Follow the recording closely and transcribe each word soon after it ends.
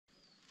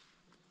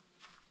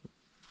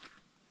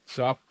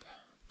Sup,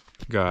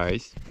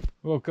 guys?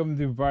 Welcome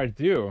to part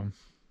 2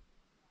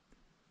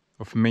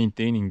 of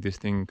maintaining this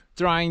thing.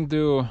 Trying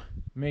to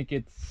make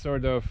it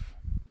sort of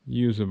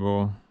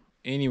usable.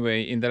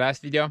 Anyway, in the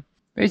last video,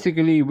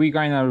 basically we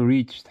kind of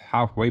reached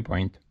halfway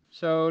point.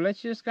 So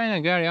let's just kind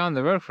of carry on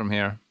the work from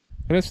here.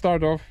 Let's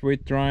start off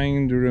with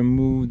trying to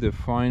remove the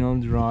final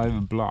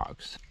drive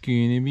blocks.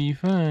 Gonna be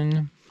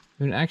fun.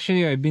 And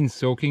actually I've been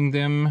soaking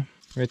them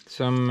with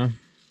some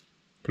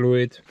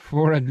fluid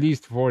for at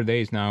least 4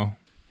 days now.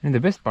 And the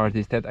best part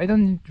is that I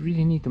don't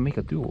really need to make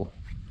a tool.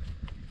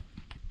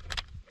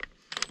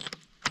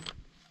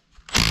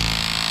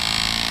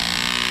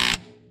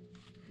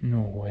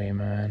 No way,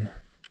 man.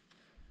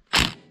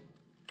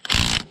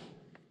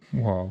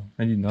 Wow,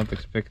 I did not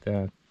expect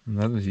that.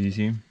 That was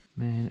easy.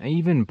 Man, I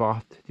even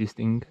bought this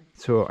thing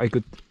so I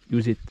could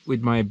use it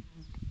with my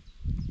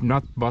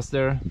nut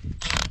buster.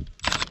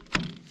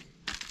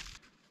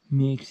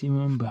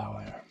 Maximum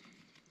power.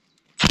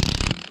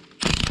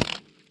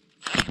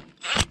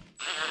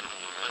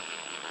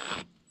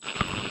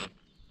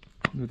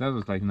 Dude, that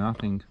was like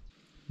nothing.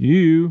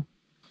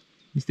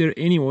 Is there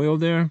any oil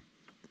there?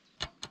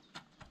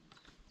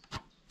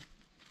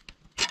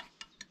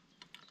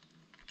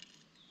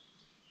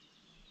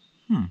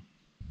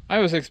 I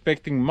was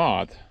expecting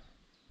mud.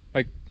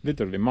 Like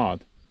literally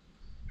mud.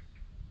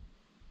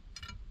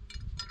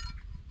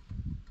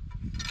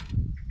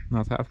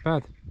 Not half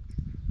bad.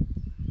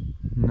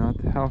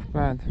 Not half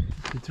bad.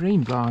 The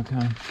drain block,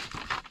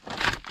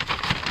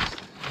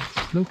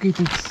 it's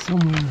located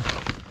somewhere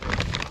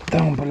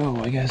down below,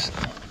 I guess.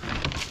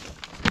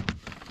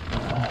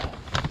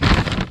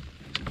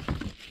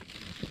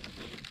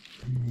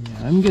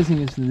 Yeah, I'm guessing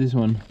it's this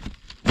one.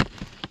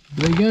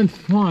 But I can't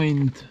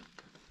find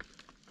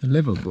the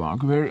level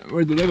block, where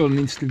the level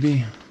needs to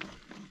be.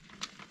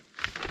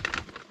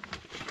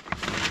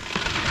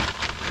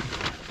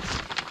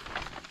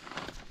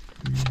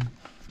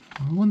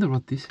 I wonder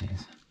what this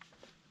is.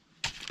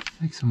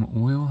 Like some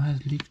oil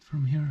has leaked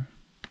from here.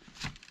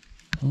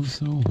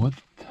 Also, what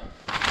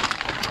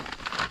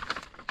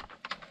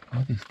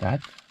is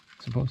that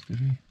supposed to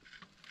be?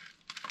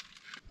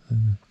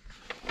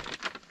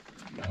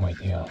 No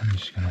idea. I'm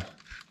just gonna.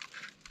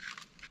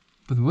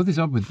 But what is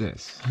up with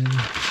this?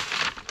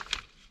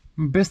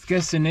 Best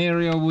guess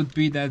scenario would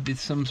be that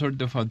it's some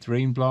sort of a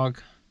drain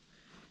block.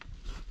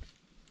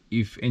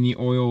 If any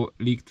oil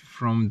leaked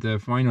from the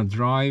final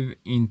drive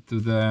into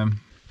the...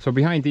 So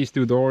behind these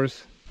two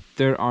doors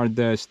there are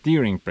the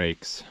steering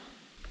brakes.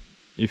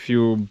 If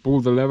you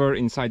pull the lever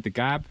inside the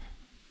gap,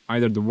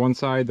 either the one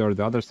side or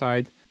the other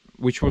side,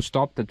 which will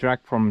stop the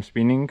track from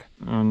spinning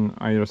on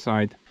either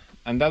side,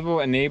 and that will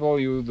enable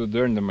you to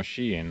turn the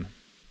machine.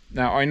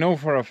 Now I know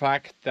for a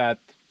fact that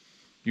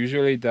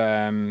usually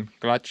the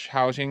clutch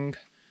housing,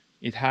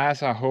 it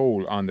has a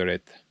hole under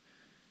it.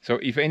 So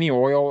if any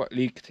oil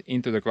leaked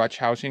into the clutch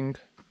housing,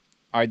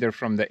 either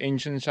from the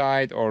engine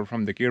side or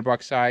from the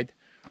gearbox side,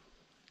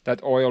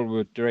 that oil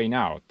would drain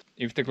out.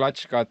 If the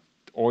clutch got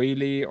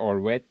oily or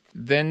wet,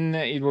 then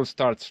it will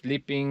start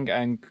slipping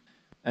and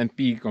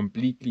be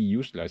completely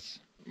useless.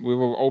 We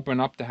will open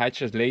up the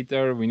hatches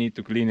later, we need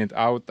to clean it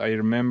out. I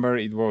remember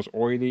it was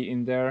oily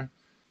in there.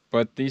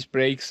 But these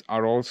brakes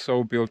are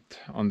also built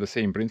on the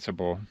same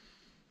principle.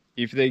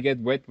 If they get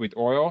wet with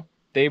oil,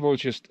 they will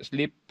just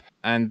slip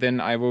and then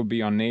I will be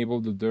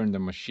unable to turn the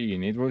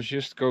machine. It will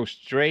just go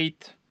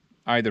straight,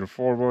 either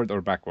forward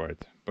or backward,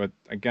 but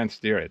I can't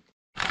steer it.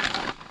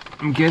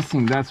 I'm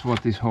guessing that's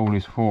what this hole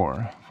is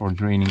for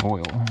draining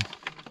oil.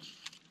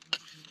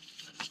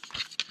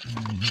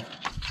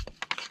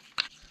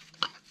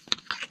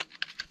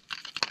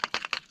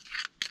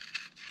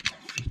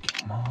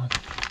 Freaking mud.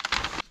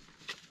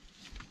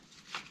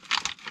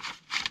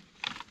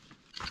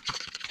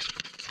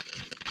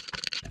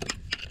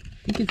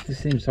 I think it's the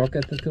same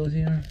socket that goes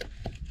here,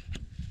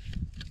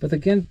 but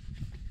again,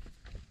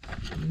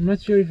 I'm not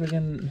sure if I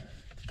can.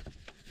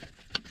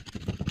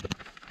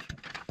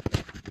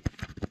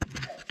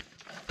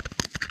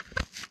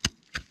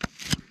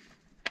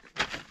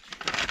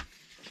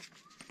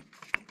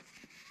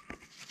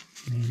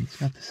 Man,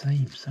 it's not the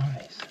same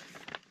size.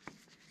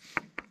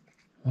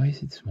 Why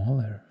is it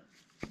smaller?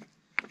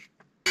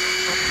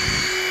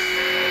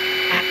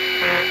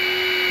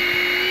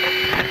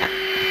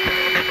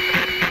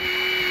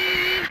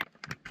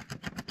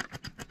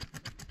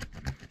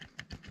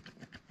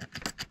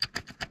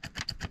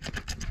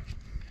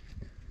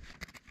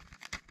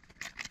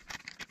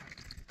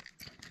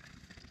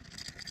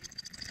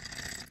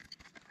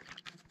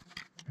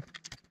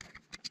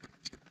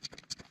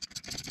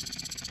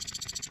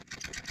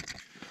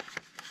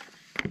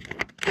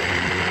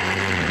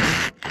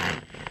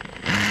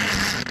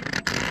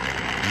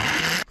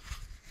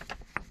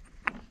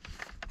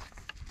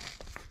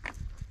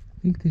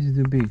 I think this is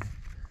too big.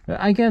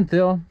 I can't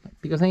tell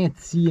because I can't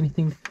see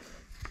anything.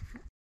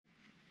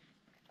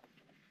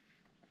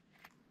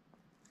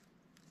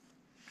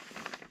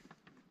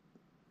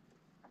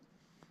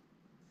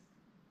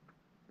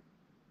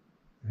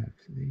 At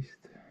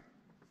least.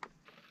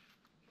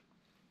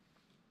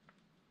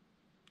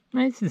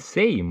 It's the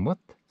same. What?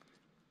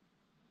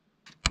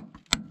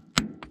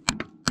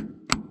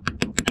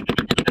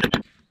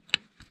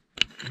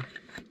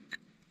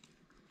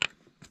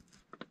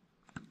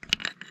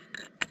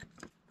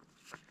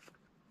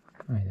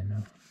 I don't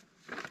know.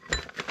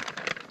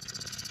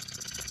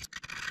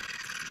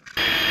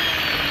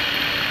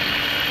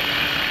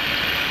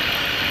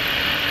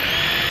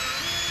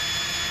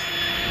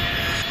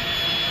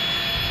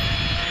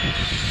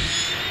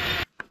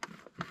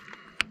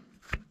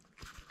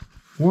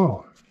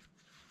 Whoa,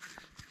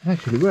 it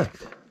actually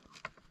worked.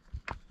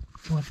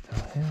 What the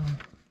hell?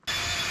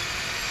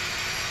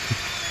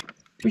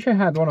 Wish I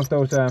had one of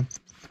those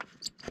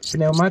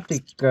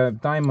pneumatic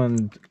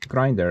diamond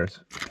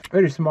grinders.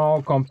 Very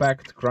small,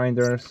 compact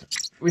grinders.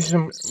 Wish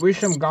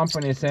some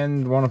company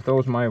send one of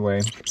those my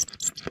way.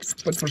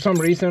 But for some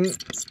reason,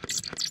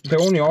 the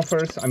only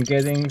offers I'm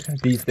getting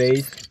these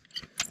days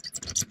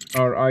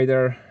are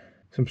either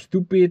some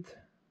stupid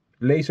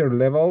laser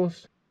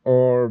levels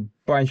or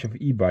bunch of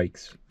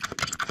e-bikes.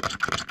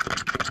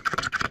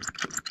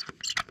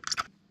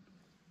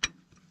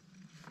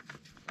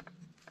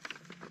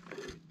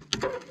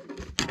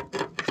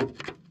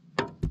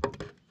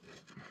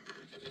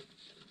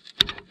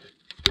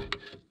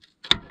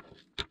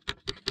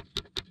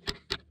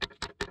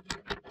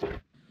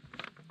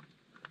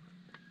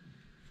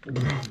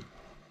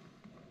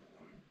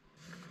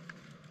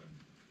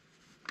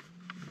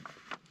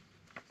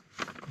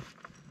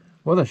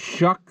 What a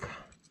shock!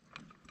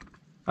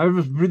 I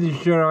was pretty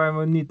sure I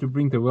would need to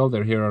bring the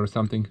welder here or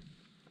something.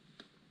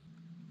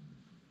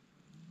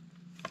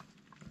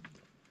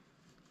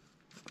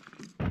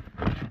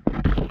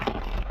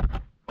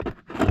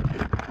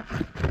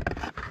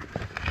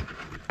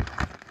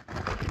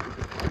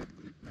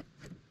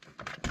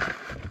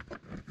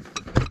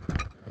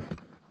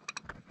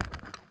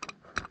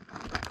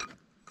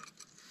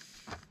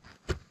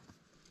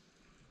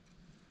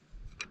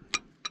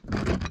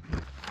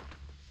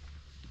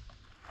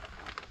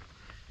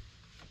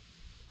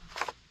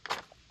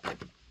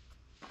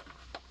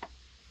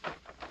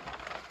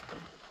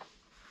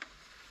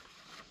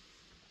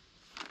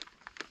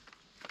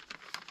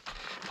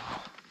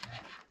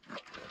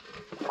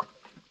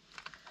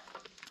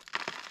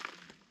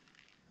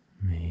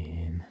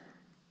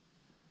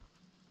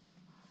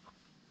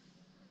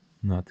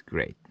 Not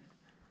great.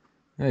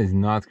 That is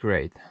not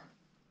great.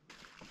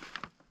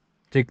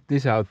 Check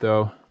this out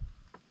though.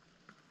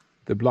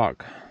 The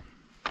block.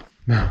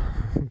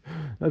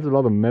 That's a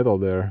lot of metal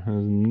there.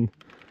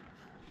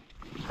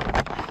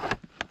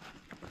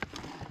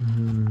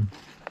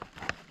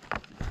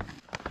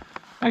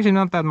 Actually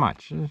not that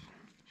much.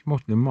 It's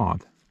mostly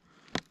mud.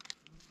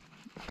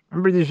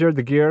 I'm pretty sure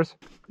the gears,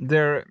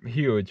 they're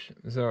huge.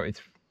 So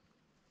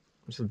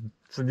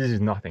this is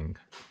nothing.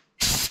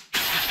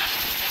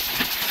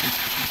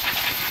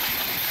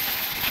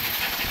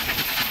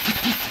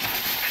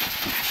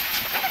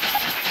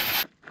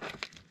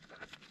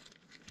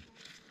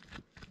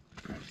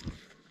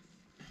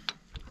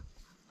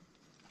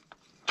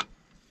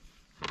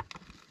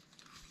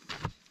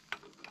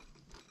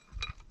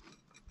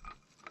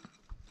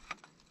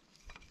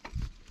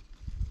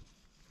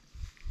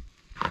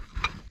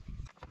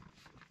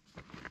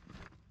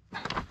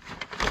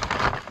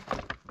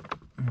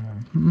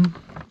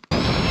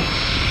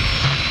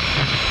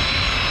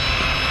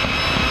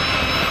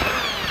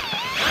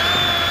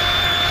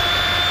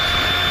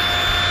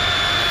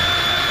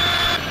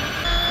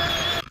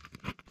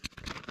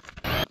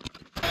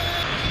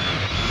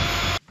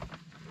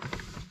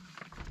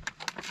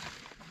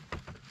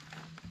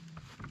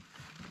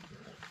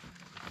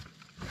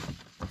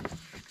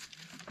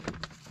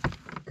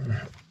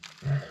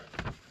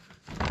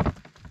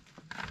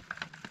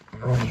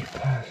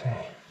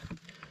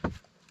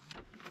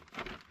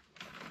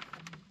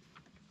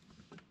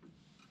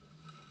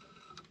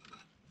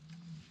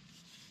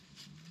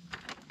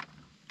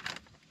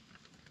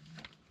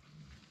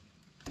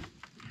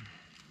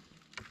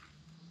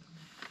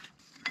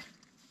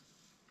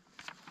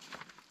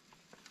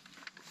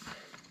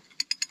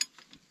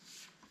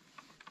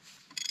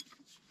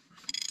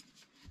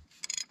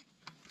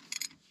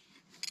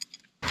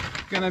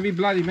 Gonna be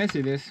bloody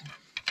messy this.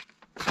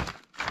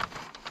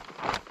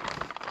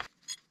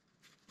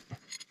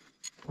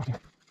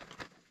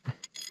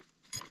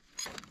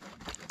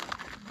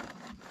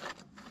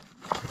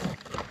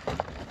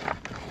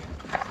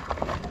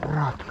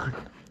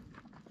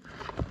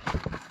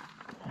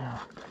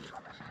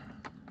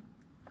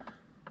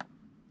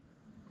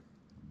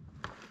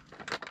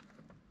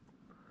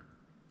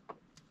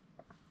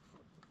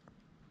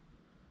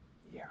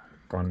 Yeah,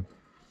 gone.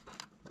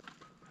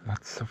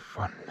 Lots of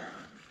fun.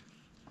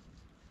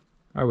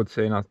 I would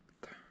say not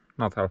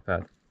half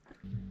bad.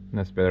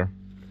 That's better.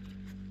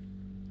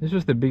 This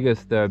was the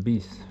biggest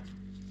beast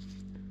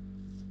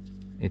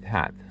it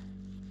had.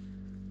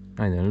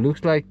 I know.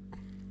 Looks like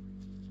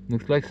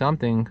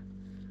something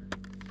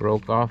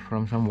broke off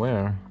from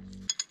somewhere.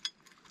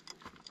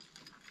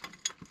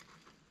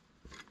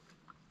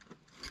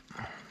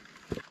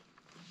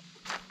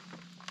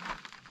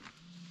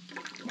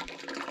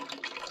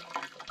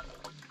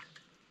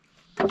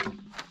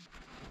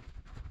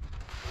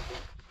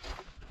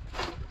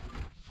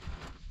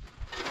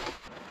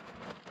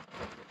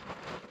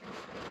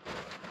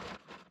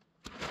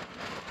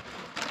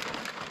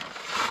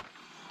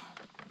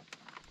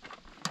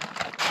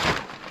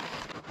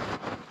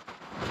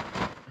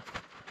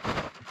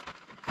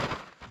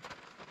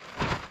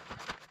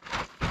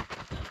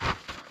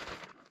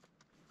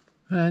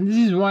 And this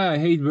is why I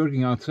hate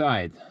working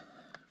outside.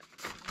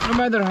 No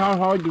matter how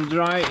hard you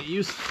try,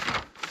 you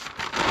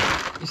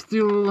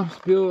still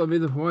spill a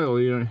bit of oil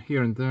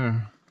here and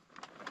there.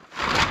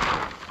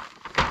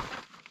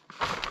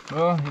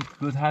 Well, it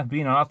could have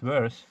been a lot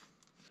worse.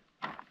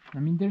 I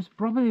mean, there's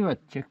probably a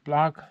check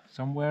plug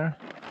somewhere,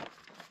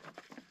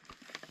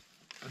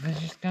 but I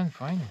just can't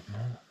find it,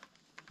 man.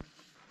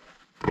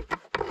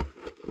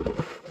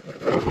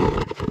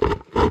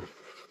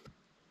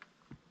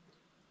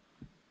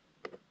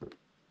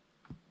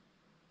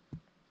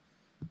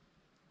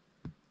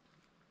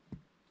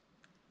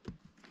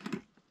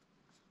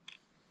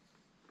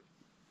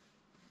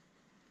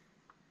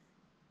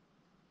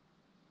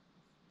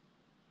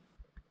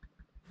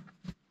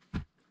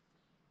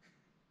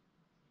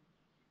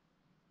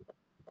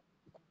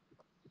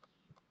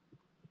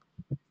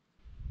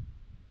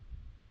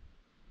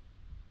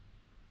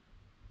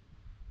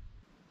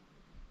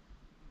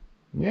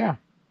 Yeah,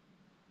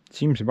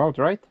 seems about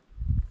right.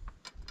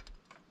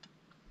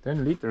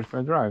 10 liters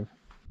per drive.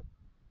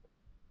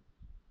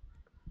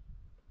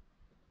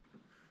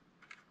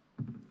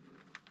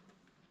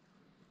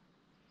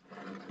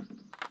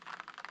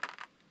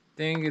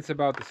 Think it's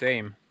about the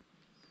same.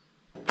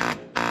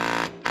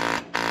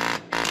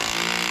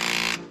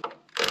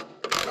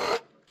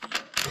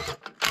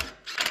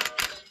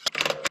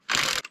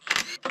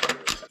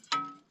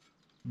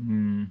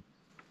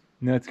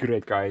 That's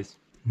great, guys.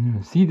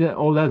 See that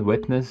all that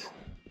wetness?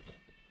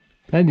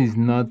 That is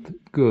not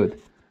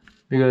good,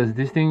 because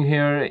this thing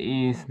here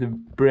is the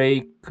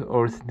brake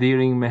or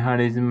steering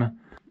mechanism,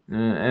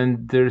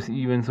 and there's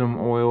even some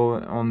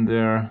oil on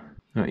there.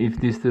 If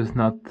this does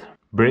not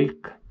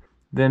break,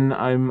 then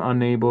I'm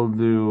unable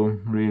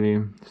to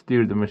really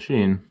steer the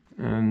machine.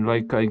 And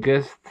like I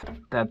guessed,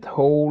 that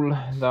hole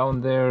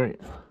down there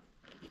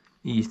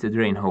is the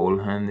drain hole,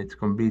 and it's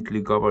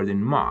completely covered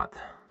in mud.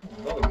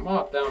 A lot of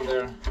mud down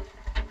there.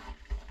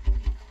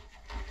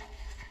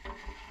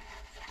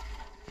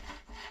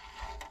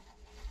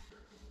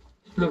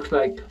 It looks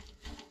like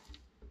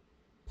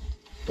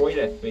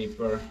toilet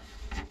paper.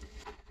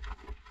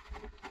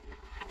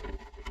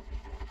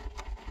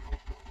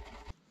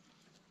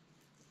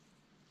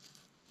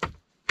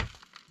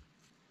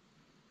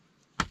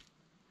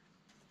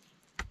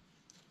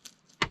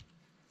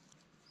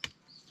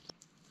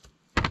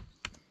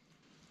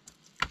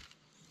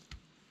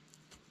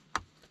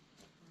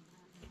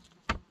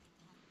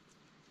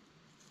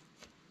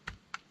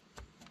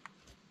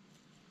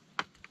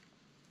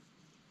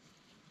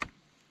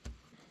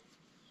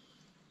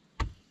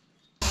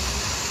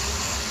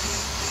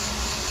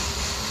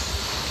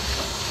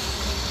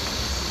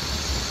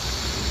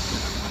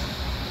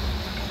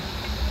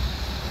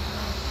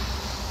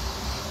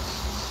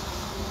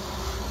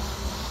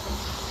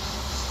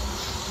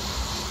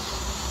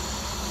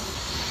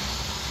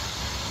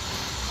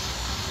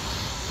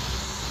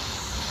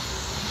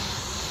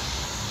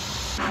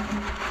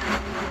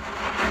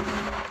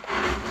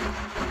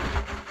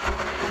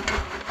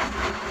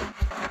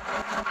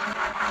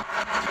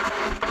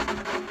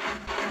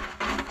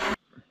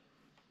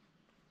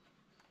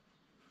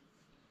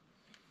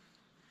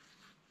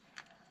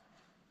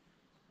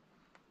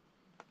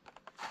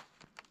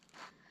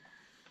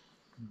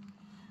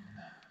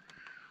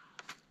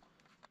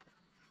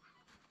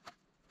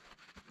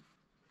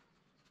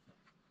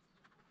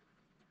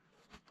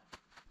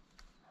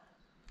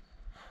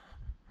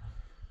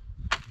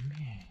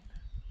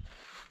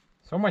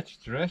 So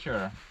much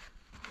treasure.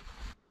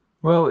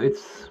 Well,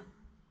 it's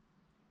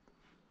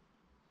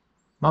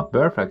not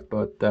perfect,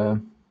 but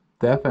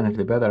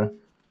definitely better.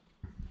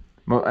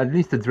 Well, at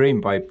least the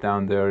drain pipe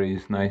down there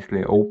is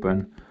nicely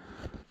open.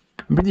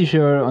 I'm pretty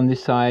sure on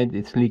this side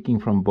it's leaking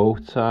from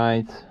both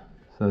sides.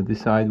 So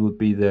this side would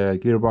be the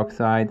gearbox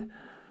side,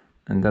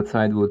 and that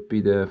side would be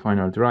the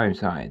final drive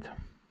side.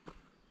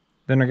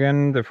 Then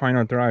again, the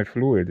final drive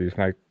fluid is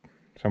like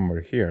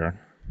somewhere here.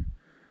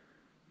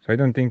 So I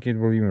don't think it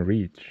will even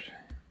reach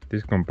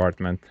this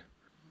compartment.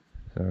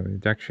 So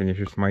it actually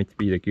just might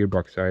be the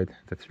gearbox side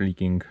that's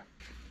leaking.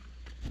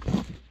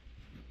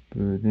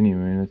 But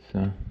anyway,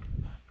 let's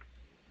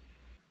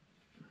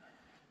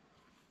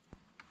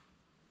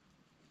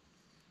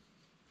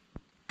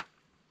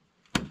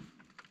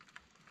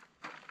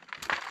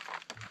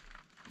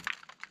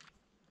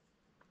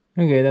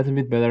okay, that's a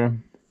bit better.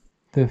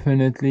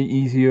 Definitely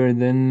easier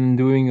than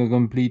doing a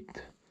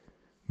complete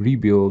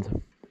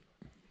rebuild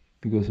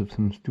because of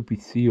some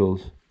stupid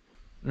seals.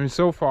 And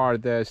so far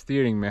the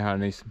steering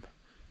mechanism,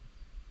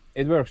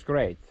 it works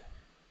great.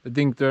 The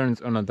thing turns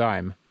on a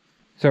dime.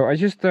 So I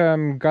just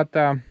got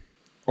to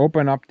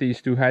open up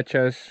these two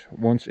hatches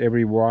once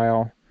every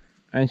while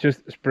and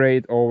just spray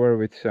it over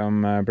with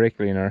some brake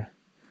cleaner.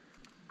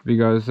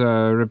 because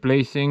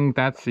replacing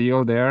that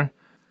seal there,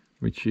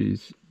 which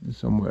is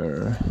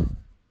somewhere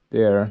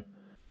there,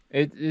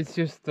 it's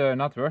just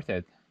not worth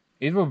it.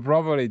 It will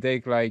probably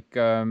take like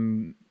a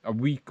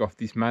week of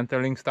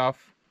dismantling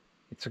stuff.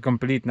 It's a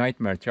complete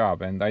nightmare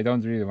job and I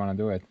don't really want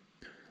to do it.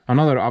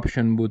 Another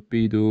option would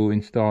be to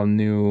install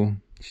new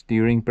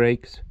steering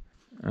brakes.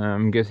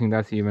 I'm guessing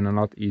that's even a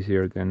lot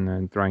easier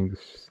than trying to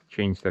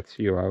change that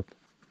seal out.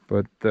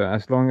 But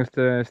as long as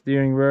the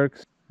steering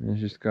works, you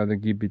just gotta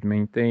keep it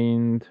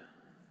maintained.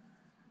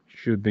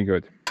 Should be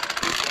good.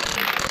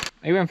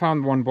 I even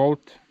found one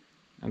bolt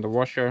and a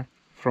washer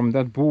from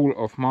that pool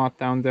of mud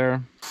down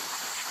there.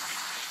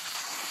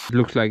 It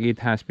looks like it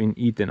has been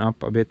eaten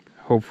up a bit.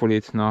 Hopefully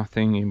it's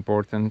nothing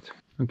important.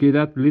 Okay,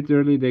 that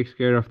literally takes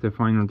care of the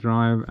final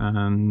drive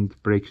and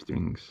brake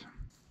strings.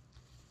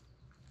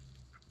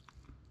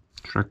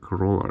 Track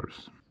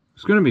rollers.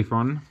 It's gonna be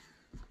fun.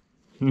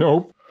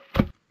 Nope.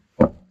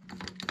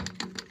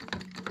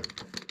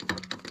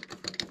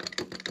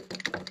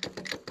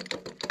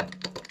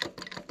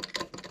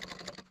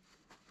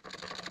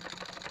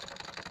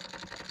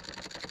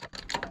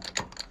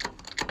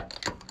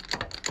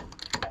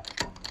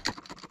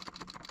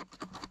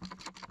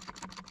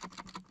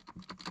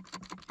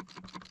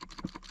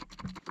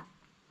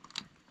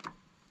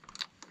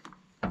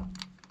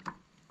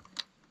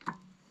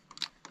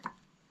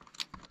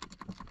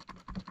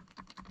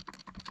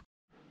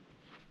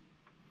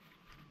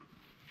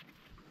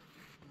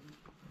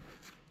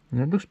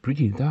 That looks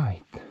pretty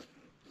tight.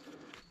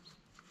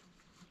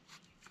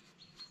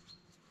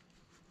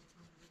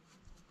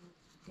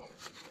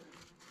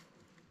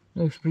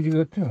 Looks pretty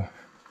good too.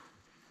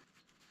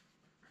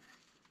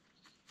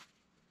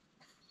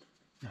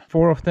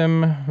 4 of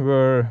them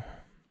were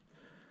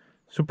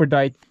super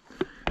tight,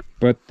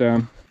 but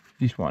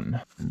this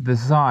one, the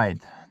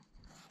side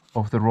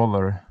of the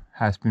roller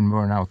has been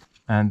worn out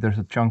and there's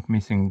a chunk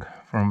missing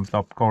from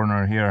top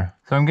corner here.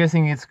 So I'm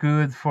guessing it's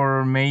good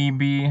for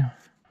maybe,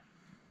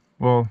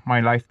 well, my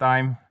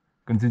lifetime,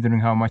 considering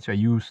how much I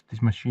use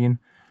this machine.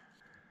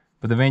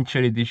 But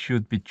eventually this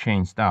should be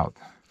changed out.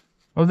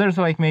 Well, there's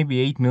like maybe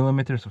 8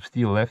 millimeters of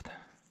steel left.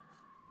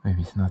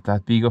 Maybe it's not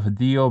that big of a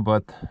deal,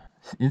 but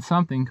it's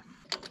something.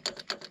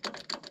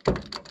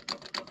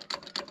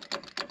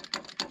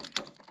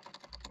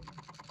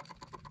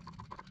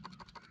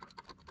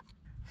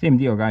 Same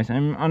deal, guys.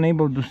 I'm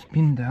unable to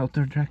spin the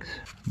outer tracks,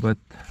 but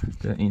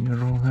the inner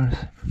rollers,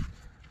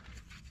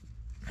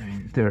 I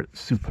mean, they're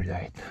super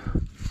tight.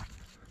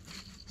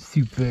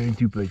 Super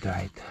duper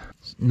tight.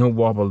 No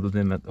wobble to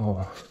them at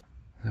all.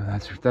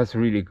 So that's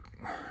really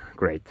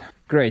great.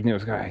 Great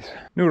news, guys.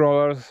 New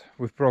rollers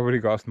would probably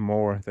cost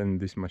more than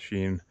this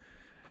machine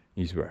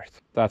is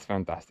worth. That's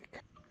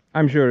fantastic.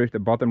 I'm sure if the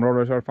bottom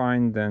rollers are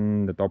fine,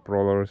 then the top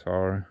rollers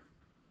are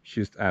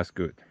just as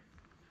good.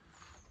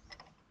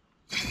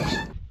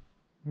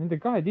 I mean, the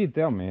guy did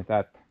tell me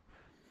that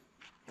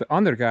the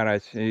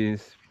undercarriage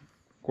is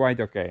quite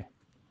okay.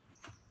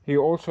 He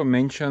also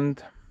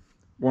mentioned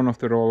one of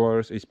the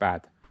rollers is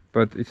bad,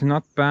 but it's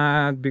not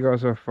bad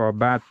because of a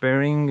bad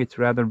bearing. It's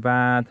rather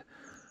bad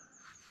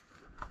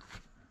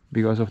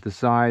because of the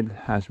side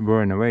has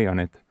worn away on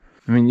it.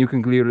 I mean, you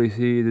can clearly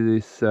see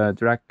this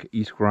track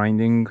is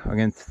grinding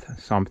against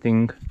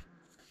something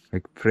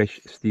like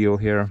fresh steel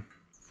here.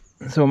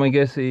 So my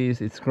guess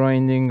is it's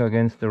grinding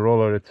against the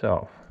roller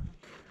itself.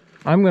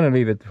 I'm gonna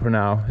leave it for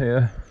now.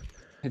 Yeah,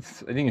 I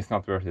think it's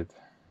not worth it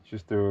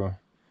just to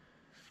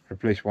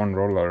replace one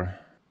roller.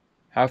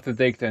 Have to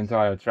take the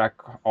entire track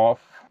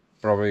off.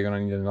 Probably gonna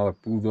need another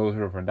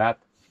bulldozer for that.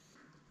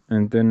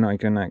 And then I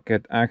can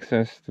get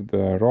access to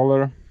the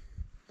roller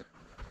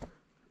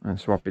and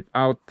swap it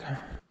out.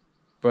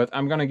 But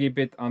I'm gonna keep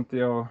it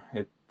until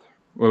it,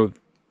 well,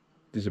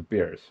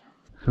 disappears.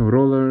 So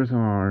rollers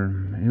are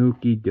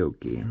okie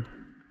dokie.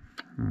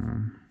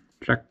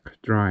 Track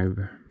drive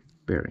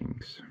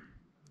bearings.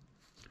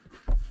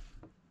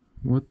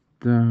 What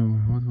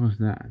was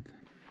that?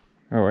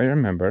 Oh, I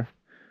remember.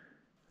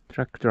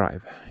 Track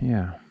drive,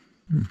 yeah.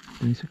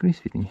 There's a grease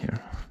fitting here.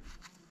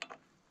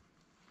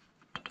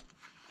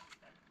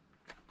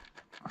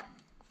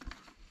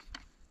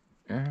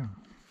 Yeah.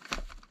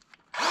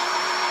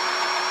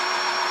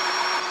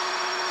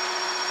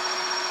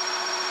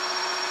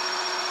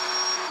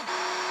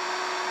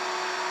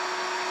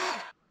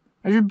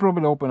 I should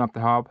probably open up the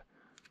hub,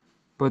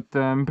 but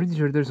I'm pretty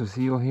sure there's a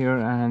seal here,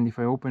 and if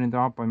I open it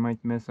up I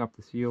might mess up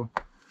the seal.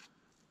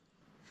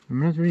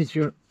 I'm not really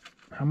sure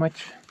how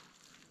much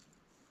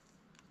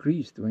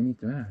grease do I need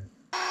to add.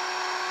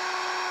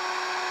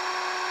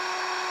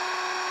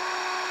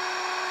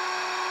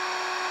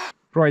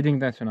 Probably I think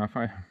that's enough.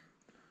 I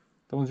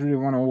don't really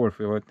want to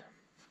overfill it.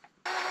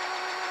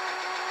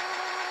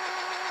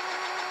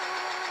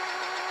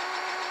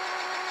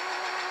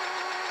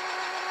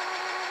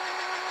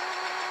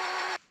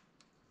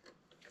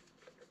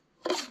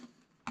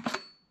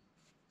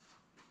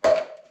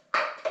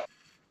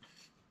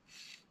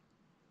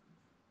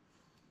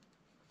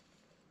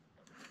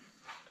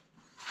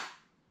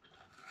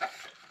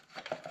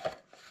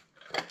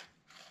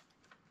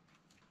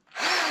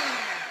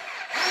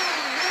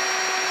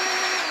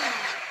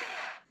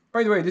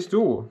 By the way, this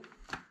tool,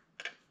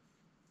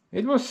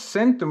 it was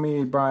sent to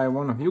me by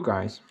one of you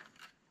guys.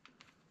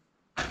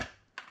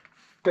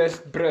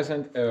 Best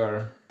present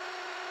ever.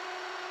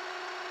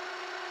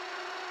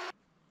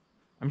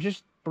 I'm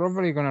just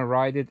probably gonna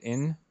ride it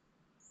in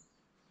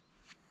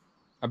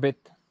a bit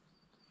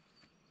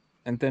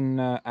and then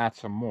add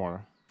some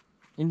more.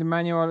 In the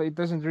manual it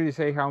doesn't really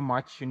say how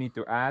much you need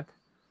to add,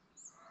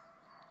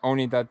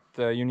 only that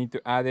you need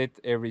to add it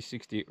every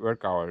 60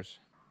 work hours.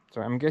 So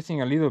I'm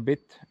guessing a little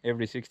bit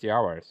every 60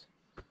 hours.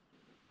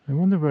 I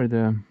wonder where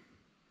the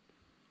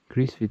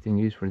grease fitting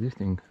is for this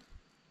thing.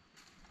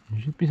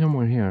 It should be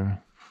somewhere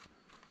here.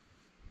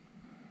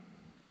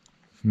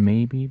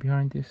 Maybe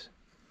behind this.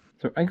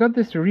 So I got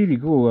this really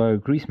cool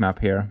grease map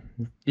here.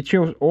 It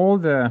shows all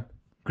the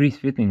grease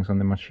fittings on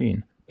the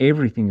machine.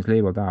 Everything is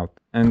labeled out.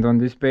 And on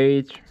this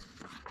page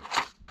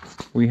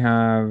we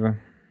have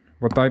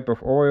what type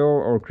of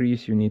oil or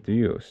grease you need to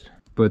use.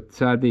 But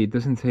sadly it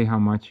doesn't say how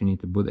much you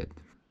need to put it.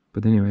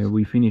 But anyway,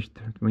 we finished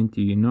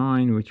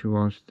 29, which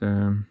was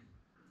the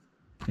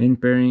end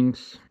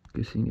bearings.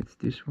 Guessing it's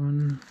this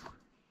one.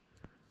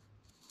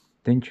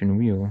 Tension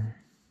wheel.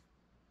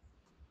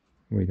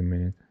 Wait a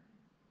minute.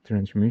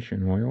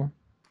 Transmission oil.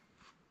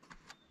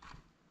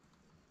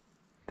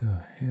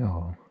 The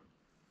hell?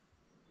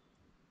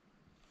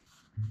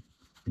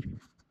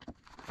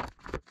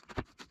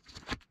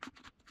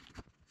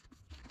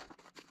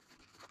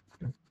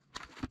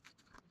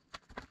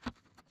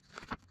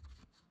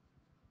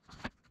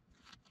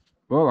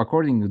 Well,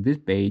 according to this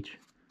page,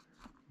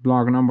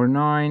 block number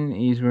 9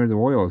 is where the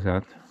oil is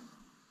at.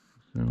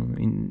 So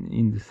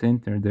in the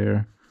center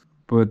there.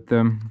 But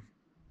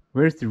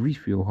where's the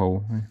refuel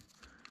hole?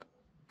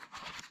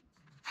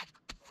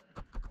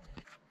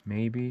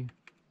 Maybe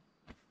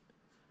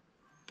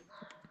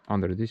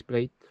under this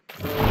plate.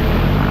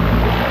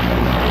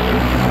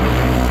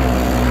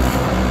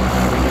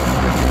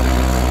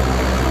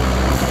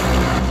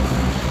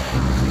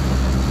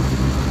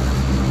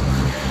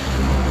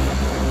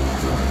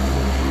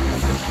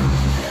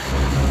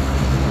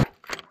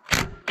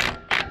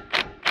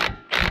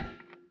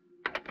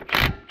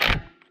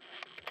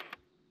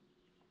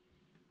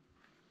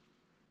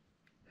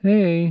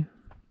 Hey,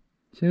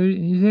 so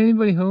is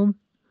anybody home?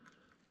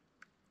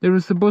 There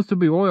was supposed to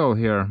be oil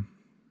here.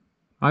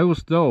 I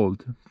was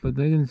told, but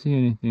I didn't see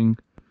anything.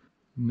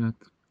 Not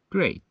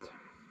great.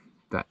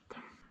 That.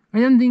 I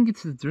don't think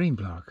it's the drain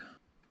block.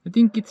 I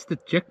think it's the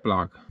check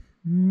block.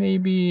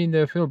 Maybe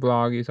the fill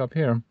block is up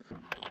here.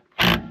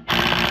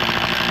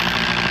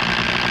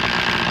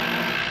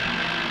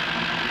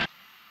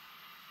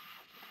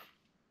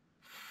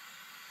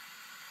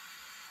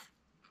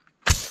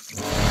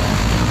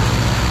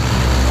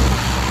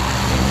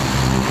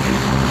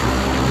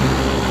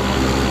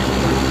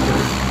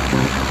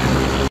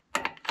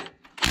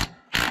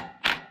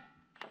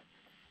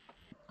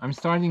 I'm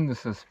starting to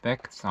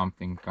suspect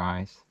something,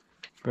 guys.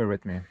 Bear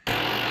with me.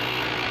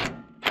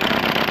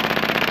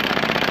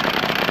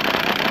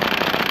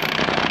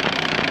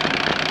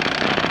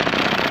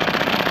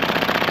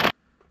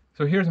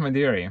 So here's my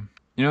theory.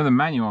 You know the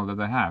manual that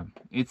I have?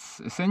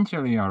 It's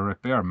essentially a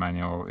repair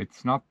manual.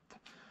 It's not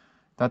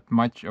that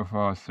much of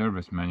a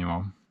service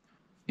manual.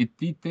 It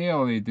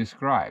detailedly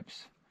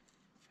describes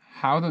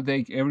how to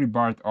take every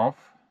part off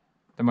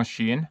the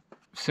machine,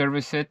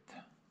 service it,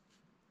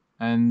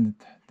 and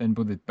then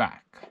put it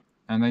back.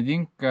 And I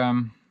think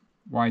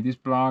why this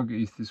block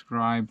is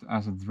described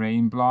as a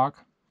drain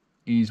block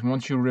is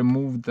once you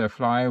remove the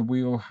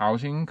flywheel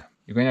housing,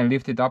 you're gonna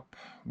lift it up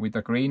with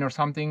a crane or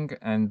something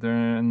and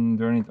then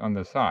turn it on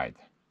the side.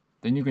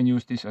 Then you can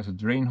use this as a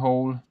drain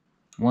hole.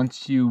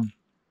 Once you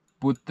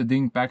put the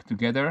thing back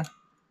together,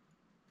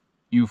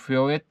 you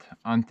fill it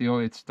until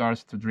it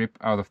starts to drip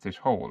out of this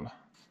hole.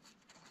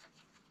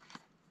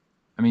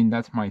 I mean,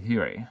 that's my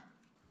theory.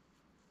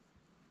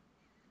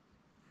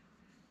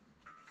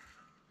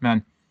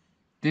 Man,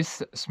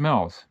 this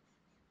smells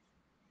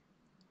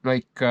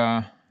like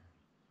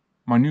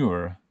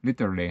manure,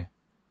 literally.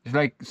 It's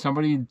like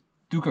somebody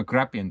took a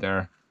crap in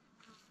there.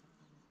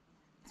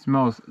 It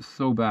smells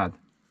so bad.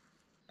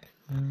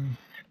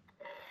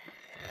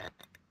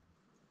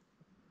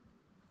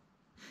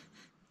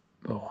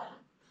 Oh,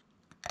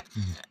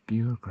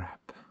 pure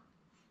crap.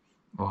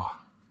 Oh,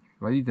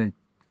 why did they?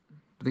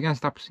 But they can't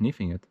stop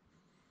sniffing it.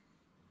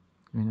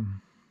 I mean,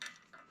 I'm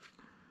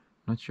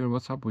not sure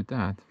what's up with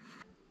that.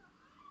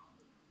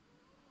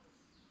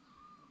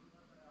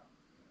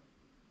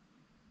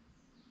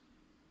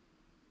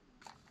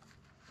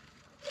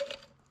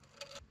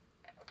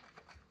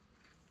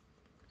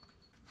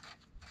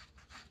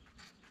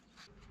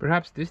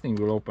 Perhaps this thing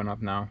will open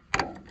up now.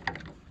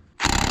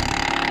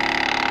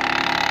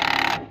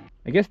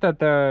 I guess that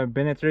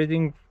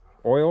penetrating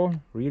oil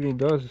really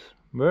does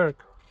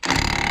work.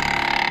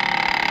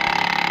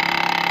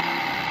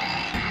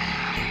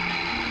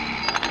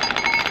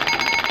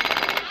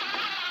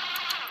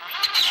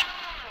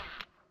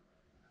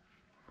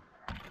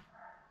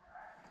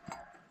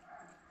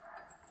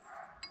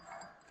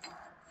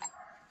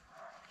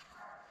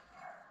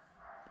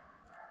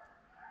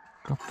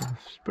 Couple of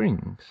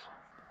springs.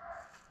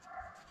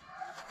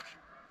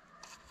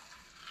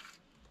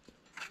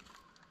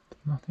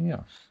 Nothing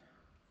else.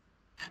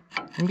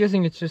 I'm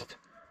guessing it's just,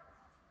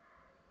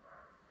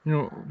 you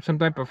know, some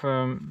type of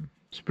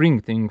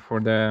spring thing for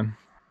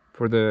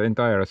the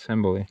entire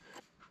assembly.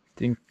 I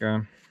think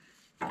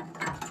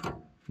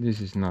this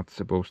is not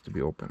supposed to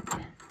be opened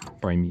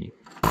by me.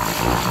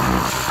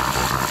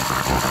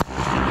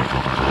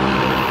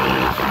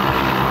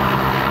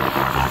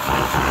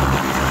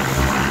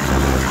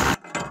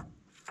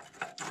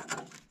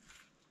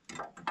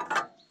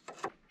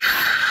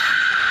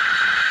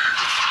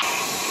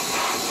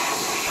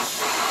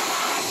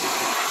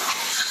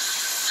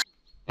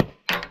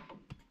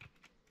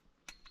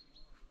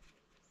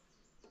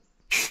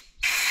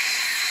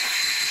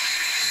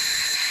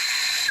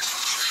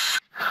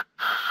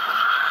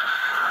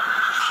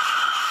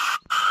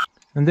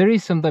 And there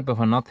is some type of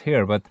a nut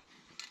here, but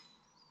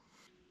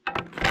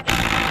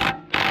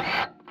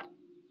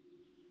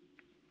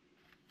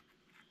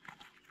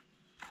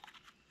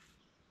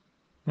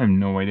I have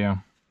no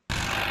idea.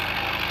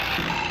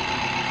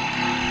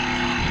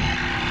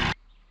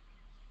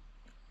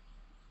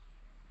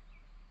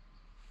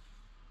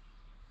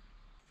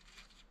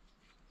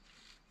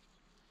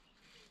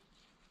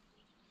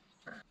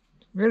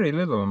 Very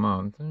little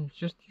amount,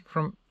 just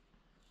from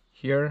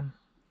here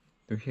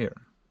to here.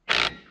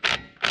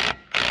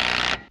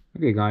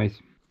 Okay guys,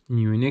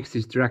 anyway, next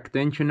is drag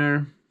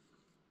tensioner,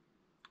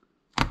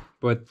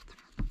 but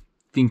I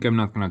think I'm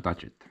not gonna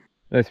touch it.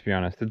 Let's be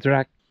honest, the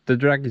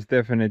drag is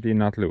definitely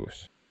not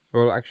loose.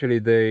 Well, actually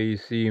they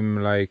seem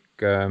like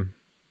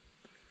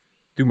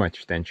too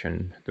much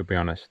tension, to be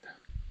honest.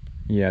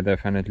 Yeah,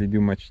 definitely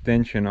too much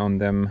tension on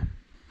them.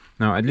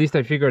 Now at least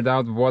I figured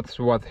out what's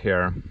what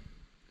here.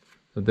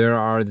 So there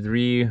are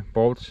 3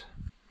 bolts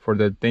for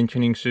the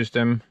tensioning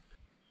system,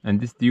 and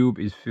this tube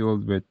is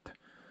filled with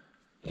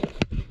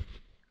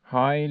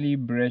highly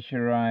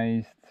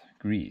pressurized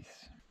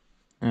grease,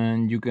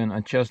 and you can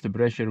adjust the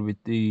pressure with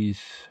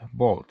these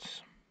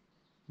bolts.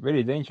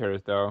 Very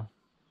dangerous though.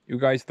 You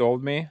guys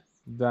told me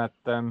that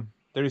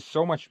there is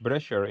so much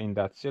pressure in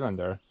that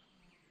cylinder.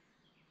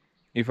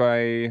 If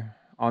I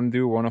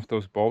undo one of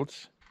those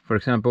bolts, for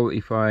example,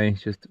 if I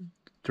just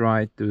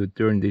try to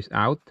turn this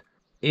out,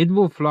 it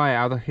will fly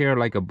out of here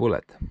like a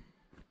bullet,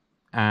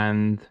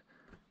 and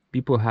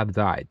people have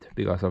died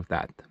because of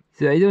that.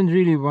 So I don't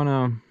really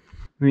wanna,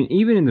 I mean,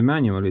 even in the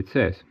manual it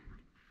says,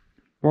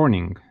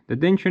 warning, the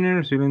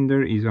tensioner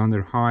cylinder is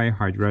under high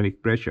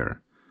hydraulic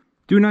pressure.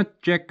 Do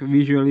not check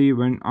visually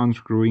when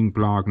unscrewing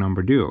plug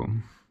number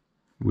 2,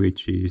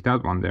 which is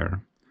that one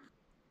there.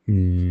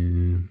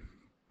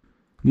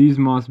 This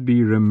must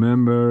be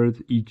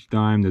remembered each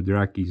time the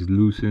drag is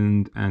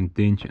loosened and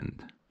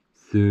tensioned,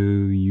 so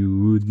you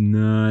would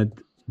not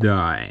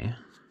die.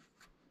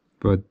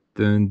 But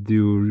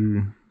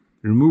to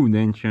remove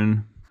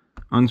tension,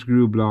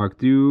 unscrew block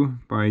 2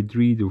 by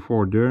 3 to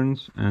 4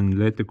 turns and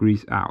let the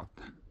grease out.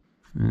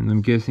 And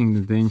I'm guessing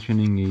the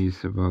tensioning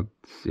is about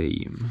the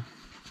same.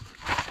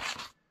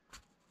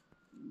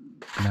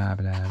 Blah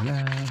blah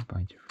blah,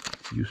 bunch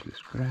of useless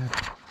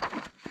crap.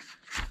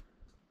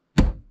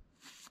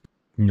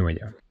 No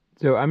idea.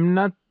 So I'm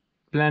not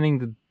planning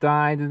to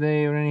die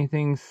today or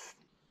anything.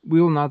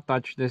 Will not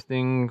touch this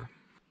thing.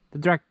 The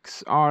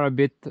drags are a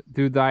bit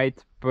too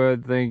tight,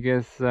 but I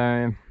guess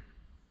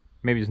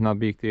maybe it's not a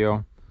big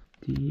deal.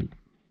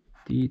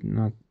 Did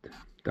not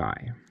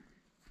die.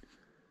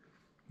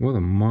 What a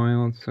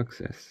mild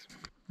success.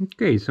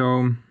 Okay,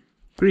 so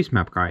grease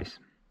map, guys.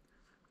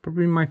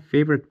 Probably my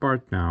favorite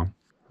part now.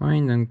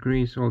 Find and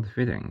grease all the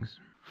fittings.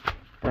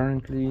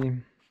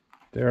 Apparently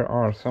there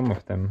are some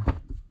of them.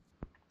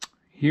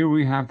 Here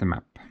we have the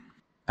map.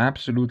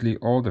 Absolutely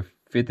all the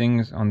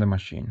fittings on the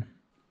machine.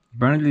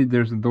 Apparently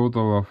there's a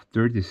total of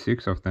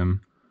 36 of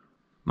them.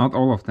 Not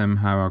all of them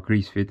have a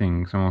grease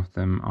fitting, some of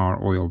them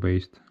are oil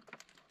based.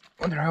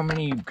 Wonder how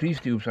many grease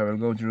tubes I will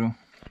go through.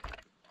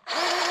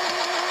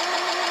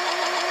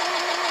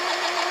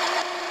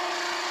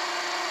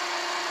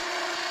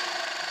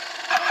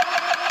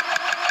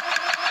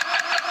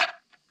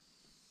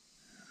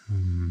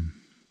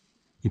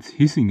 It's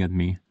hissing at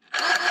me.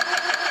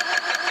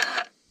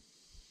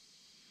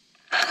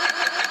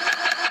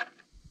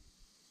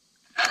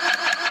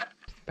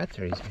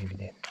 Batteries maybe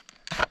dead.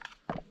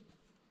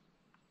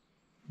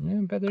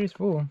 Yeah, battery's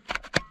full.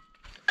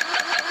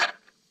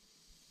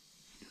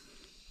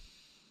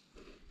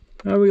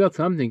 Oh, we got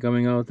something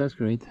coming out, that's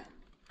great.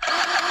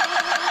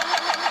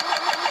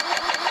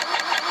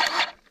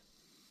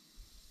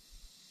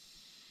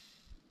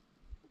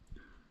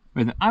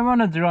 Wait, I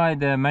wanna try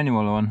the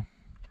manual one.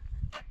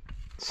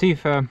 See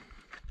if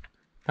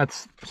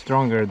that's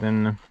stronger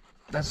than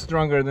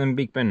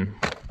Big Pen.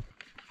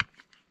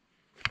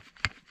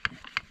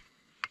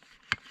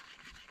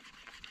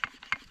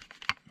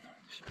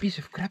 This piece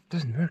of crap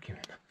doesn't work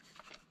even.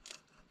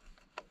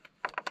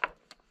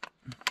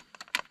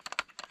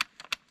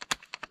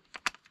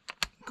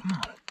 Come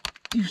on,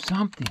 do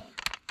something.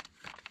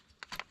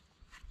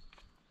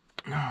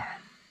 No.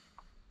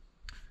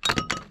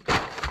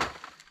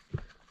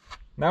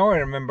 Now I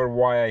remember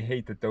why I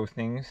hated those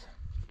things.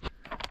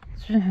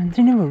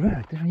 They never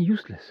work, they're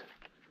useless.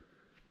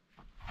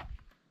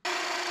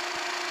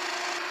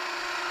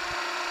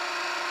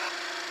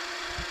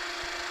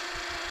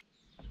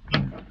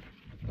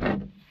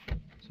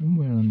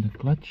 Somewhere on the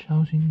clutch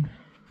housing.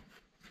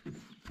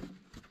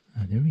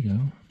 Ah, there we go.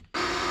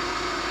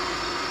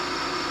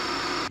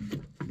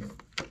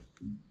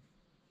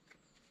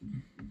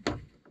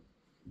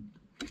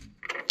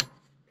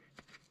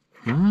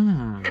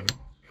 Ah.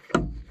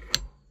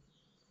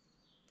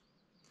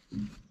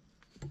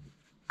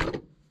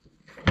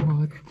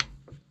 What?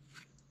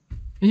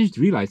 I just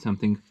realized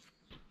something.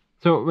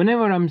 So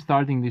whenever I'm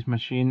starting this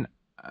machine,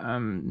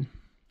 the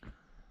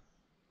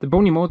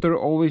bony motor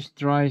always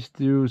tries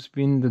to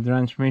spin the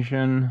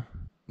transmission,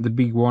 the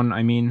big one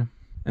I mean.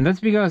 And that's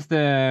because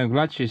the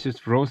clutch is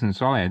just frozen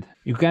solid.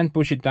 You can't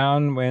push it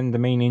down when the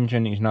main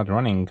engine is not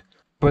running.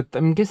 But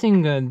I'm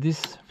guessing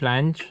this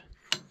flange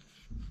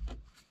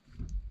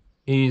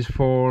is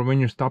for when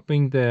you're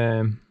stopping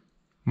the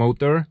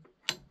motor.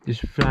 This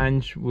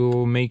flange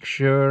will make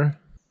sure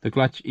the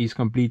clutch is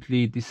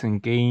completely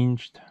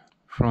disengaged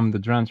from the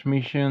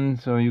transmission,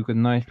 so you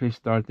can nicely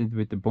start it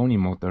with the bony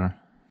motor.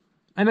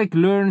 I like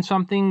learn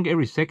something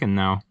every second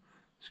now.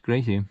 It's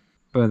crazy,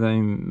 but I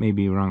may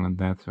be wrong on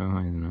that, so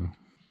I don't know.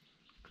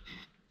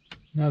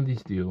 Now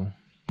this deal.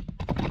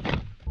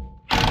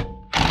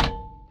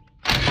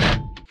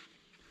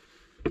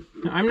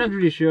 I'm not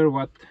really sure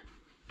what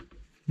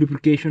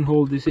lubrication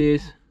hole this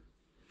is,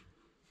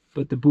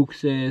 but the book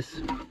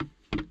says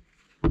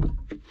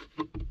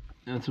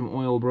add some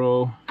oil,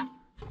 bro.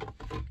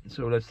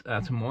 So let's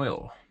add some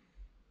oil.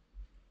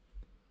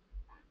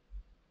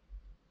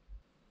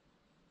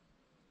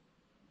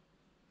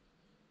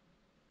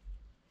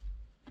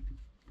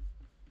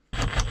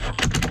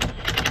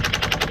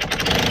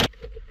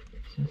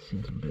 I've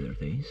seen some better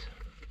days.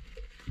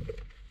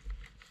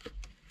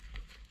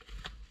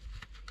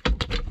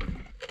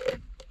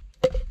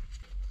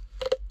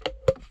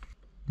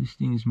 This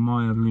thing is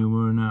mildly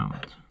worn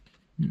out.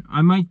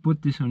 I might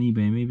put this on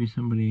eBay, maybe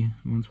somebody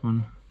wants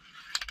one.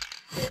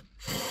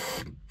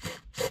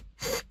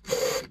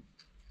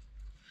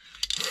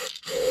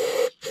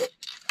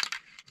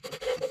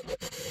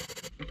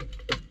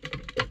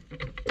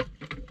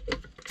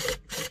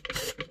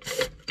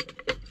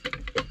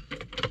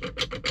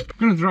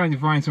 I'm gonna try to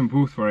find some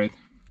booth for it.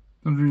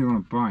 Don't really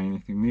want to buy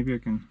anything. Maybe I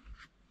can.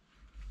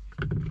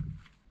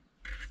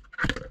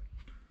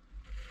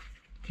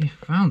 I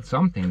found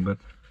something, but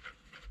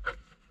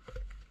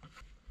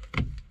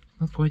it's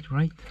not quite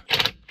right.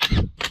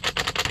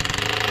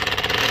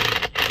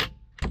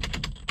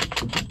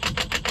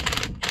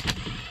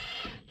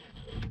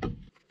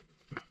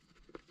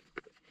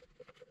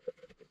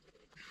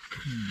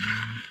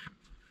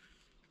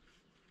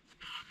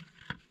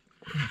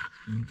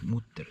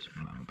 Mutter see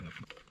olema peab.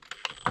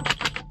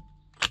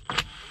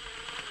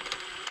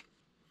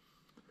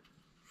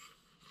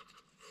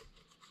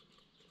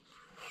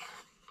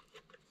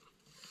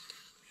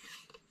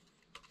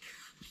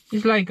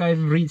 It's like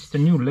I've reached a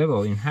new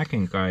level in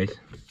hacking, guys.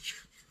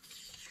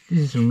 This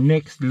is some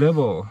next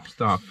level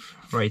stuff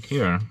right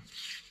here.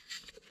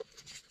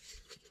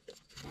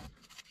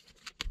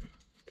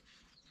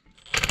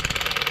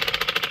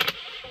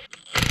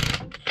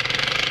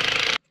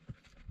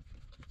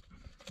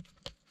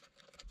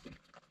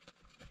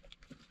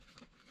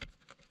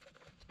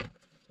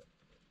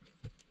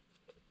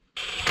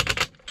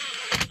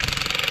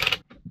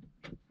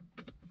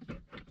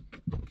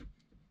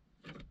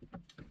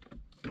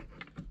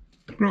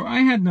 Bro, I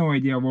had no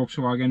idea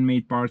Volkswagen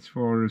made parts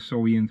for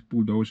Soviet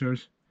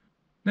bulldozers.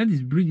 That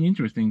is pretty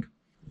interesting.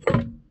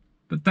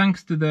 But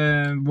thanks to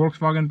the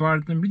Volkswagen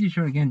part, I'm pretty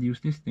sure I can't use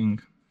this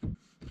thing.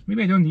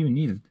 Maybe I don't even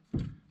need it.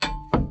 I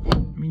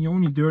mean, you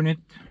only turn it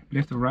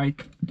left or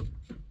right.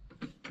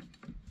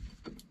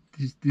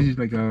 This is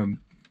like a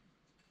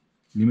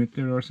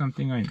limiter or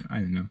something. I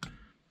don't know.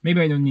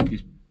 Maybe I don't need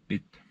this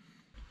bit.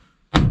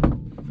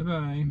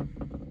 Bye-bye.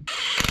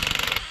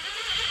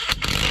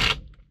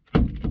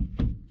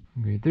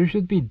 Okay, there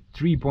should be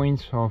 3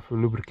 points of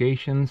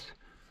lubrications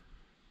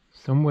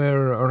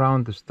somewhere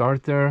around the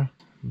starter,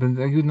 but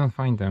I could not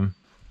find them.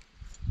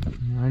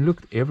 I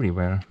looked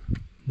everywhere.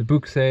 The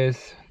book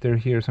says they're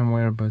here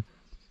somewhere, but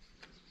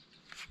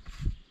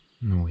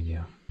no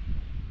idea.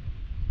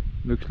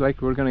 Looks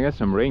like we're gonna get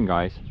some rain,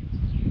 guys.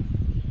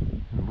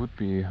 It would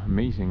be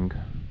amazing.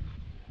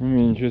 I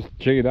mean, just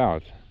check it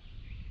out.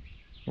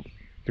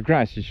 The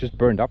grass is just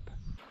burned up.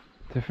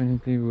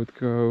 Definitely would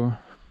go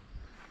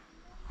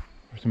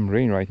for some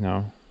rain right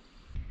now.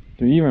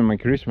 So even my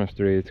Christmas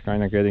tree, it's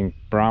kind of getting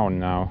brown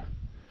now,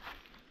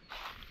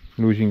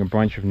 losing a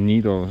bunch of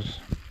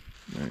needles.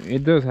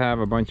 It does have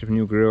a bunch of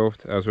new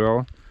growth as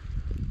well,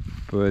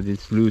 but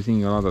it's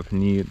losing a lot of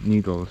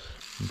needles.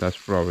 That's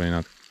probably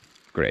not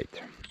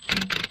great.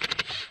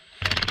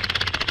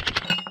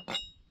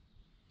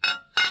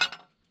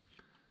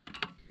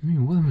 I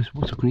mean, what am I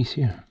supposed to grease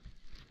here?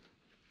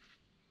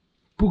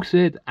 Book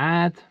said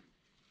add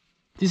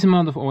this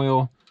amount of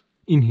oil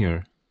in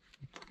here.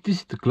 This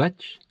is the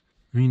clutch.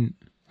 I mean,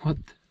 what?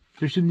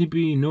 There shouldn't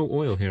be no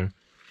oil here.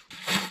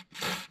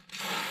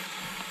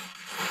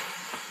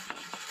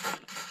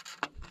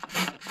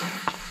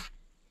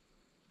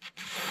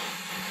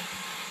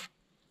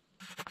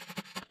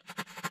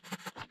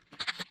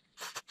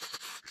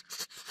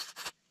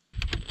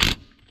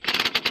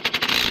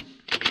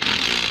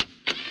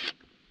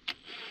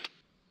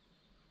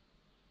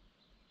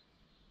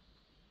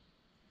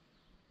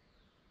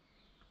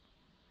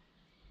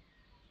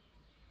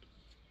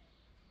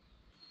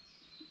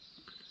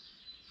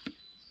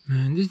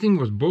 Man, this thing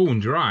was bone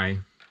dry.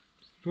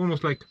 It's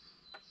almost like,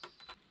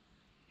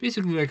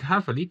 basically like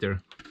half a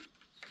liter.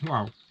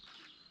 Wow.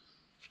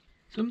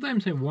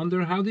 Sometimes I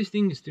wonder how this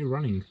thing is still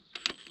running.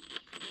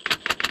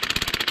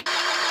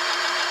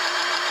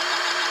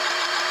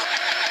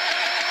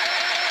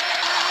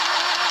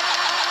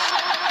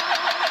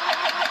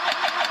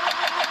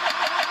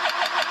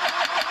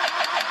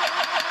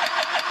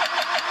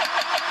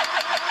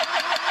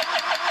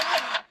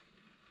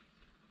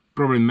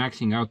 Probably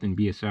maxing out in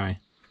BSI.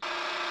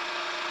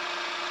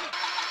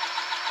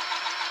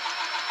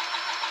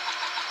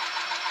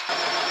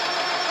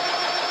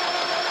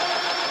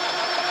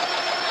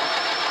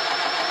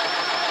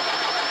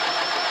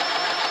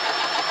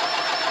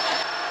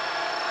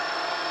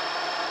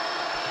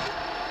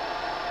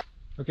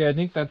 Okay, I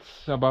think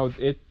that's about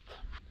it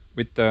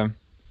with the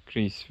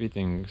grease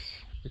fittings,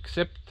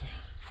 except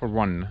for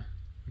one.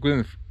 I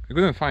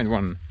couldn't find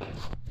one.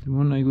 The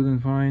one I couldn't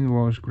find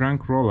was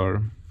crank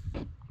roller.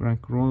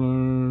 Crank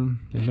roller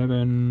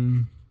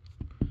 11.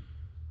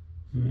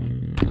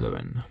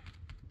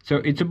 So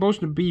it's supposed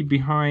to be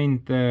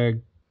behind the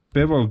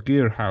bevel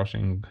gear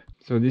housing.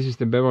 So this is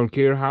the bevel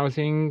gear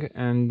housing,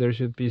 and there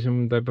should be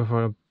some type of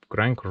a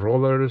crank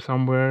roller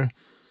somewhere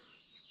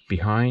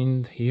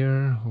behind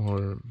here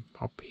or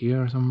up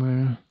here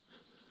somewhere.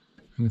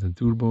 With a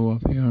turbo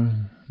up here.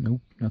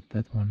 Nope, not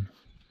that one.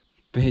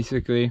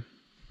 Basically,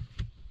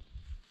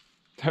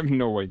 I have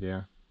no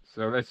idea.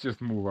 So let's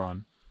just move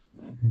on.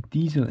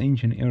 Diesel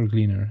engine air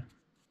cleaner.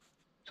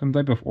 Some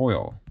type of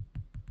oil.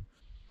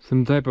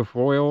 Some type of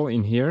oil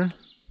in here.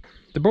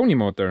 The bony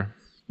motor.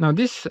 Now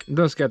this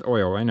does get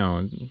oil, I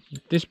know.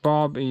 This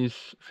bulb is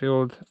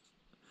filled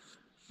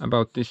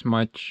about this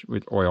much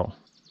with oil.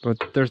 But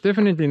there's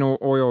definitely no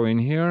oil in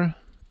here.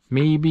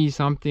 Maybe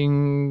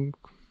something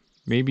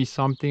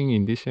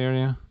in this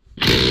area.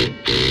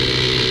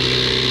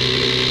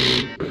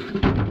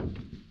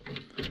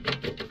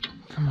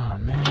 Come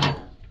on, man.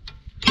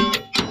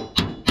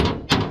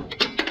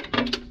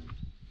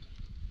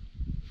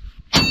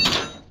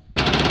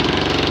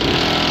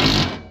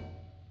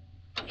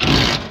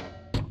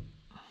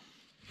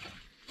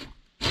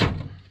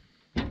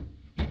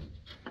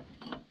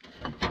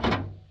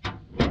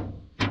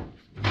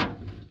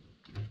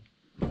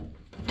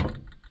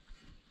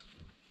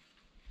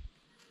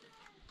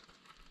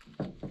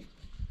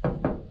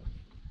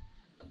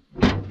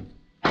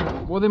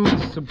 What am I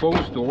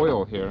supposed to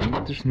oil here? I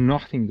mean, there's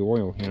nothing to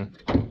oil here.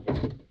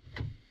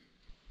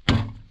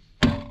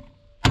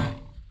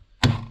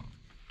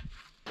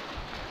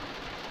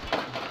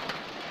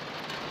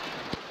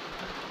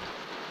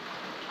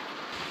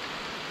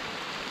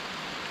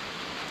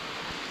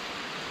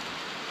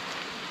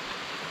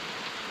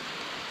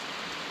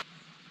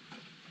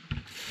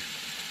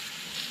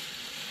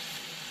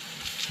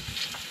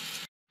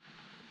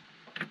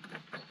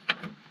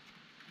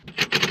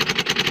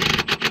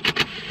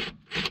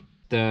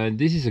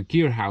 This is a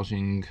gear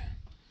housing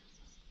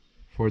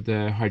for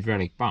the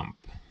hydraulic pump,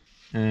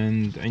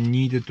 and I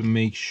needed to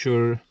make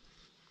sure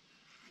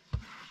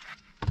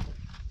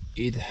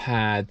it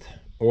had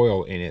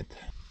oil in it,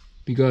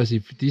 because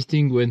if this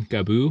thing went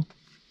kaboo,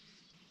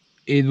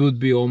 it would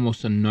be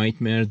almost a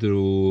nightmare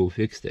to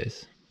fix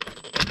this.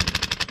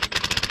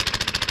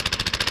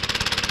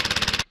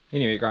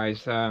 Anyway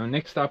guys,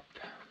 next up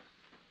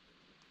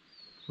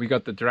we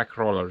got the track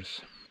rollers,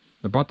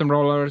 the bottom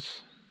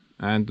rollers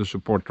and the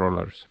support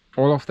rollers.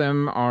 All of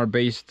them are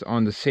based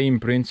on the same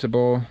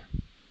principle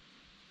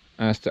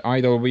as the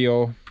idle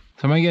wheel.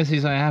 So my guess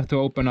is I have to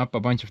open up a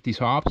bunch of these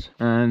hobs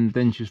and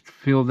then just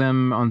fill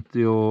them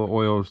until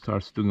oil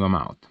starts to come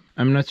out.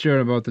 I'm not sure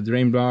about the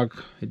drain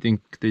block. I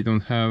think they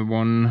don't have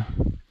one.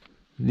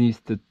 At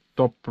least the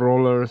top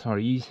rollers are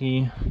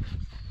easy.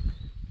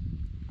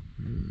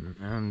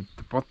 And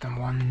the bottom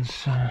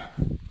ones,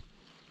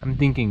 I'm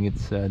thinking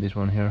it's this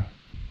one here.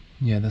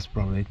 Yeah, that's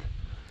probably it.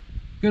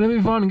 Gonna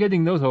be fun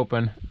getting those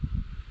open.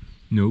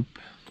 Nope.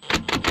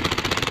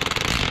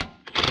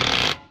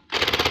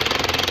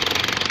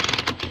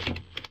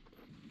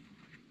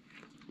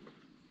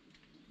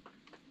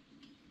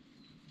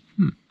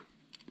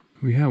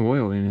 We have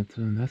oil in it,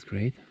 so that's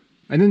great.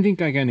 I don't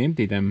think I can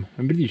empty them.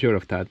 I'm pretty sure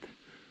of that.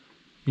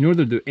 In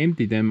order to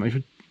empty them, I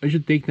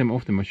should take them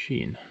off the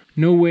machine.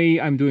 No way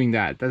I'm doing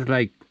that. That's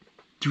like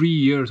 3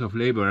 years of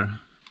labor.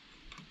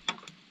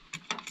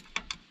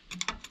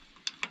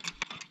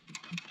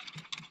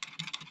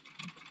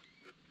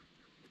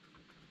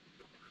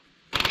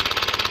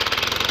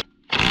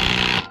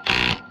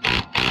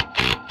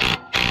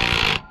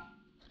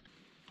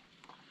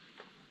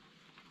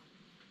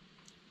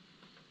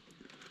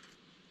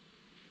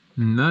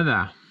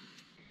 Nada.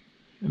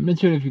 I'm not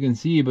sure if you can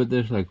see, but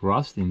there's like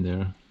rust in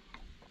there.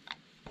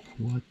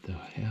 What the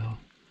hell?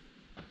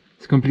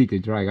 It's completely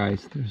dry,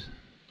 guys.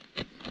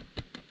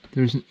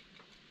 There's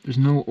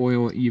no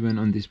oil even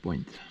on this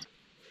point.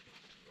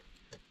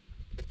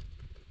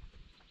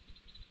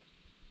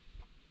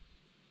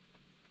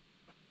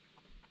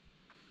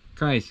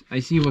 Guys, I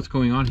see what's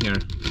going on here.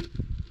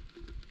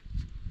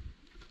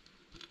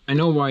 I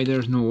know why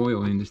there's no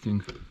oil in this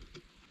thing.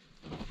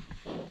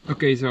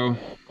 Okay, so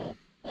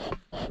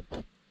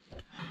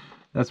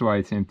that's why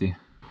it's empty.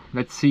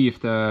 Let's see if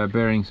the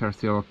bearings are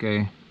still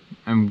okay.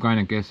 I'm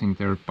kinda guessing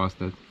they're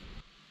busted.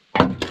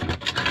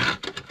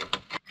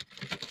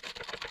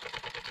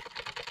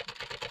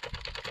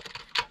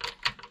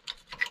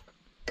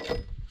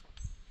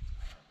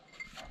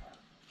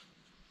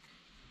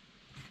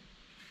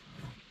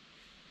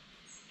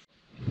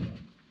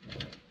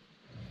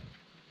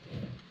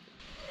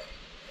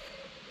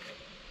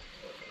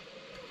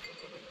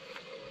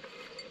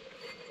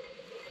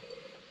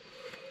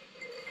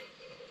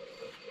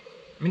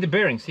 I mean, the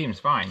bearing seems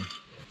fine.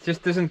 It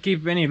just doesn't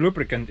keep any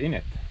lubricant in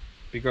it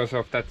because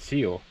of that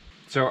seal.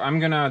 So I'm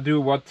gonna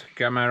do what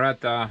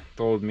Camerata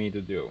told me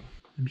to do.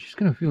 I'm just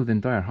gonna fill the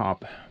entire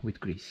hub with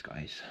grease,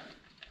 guys.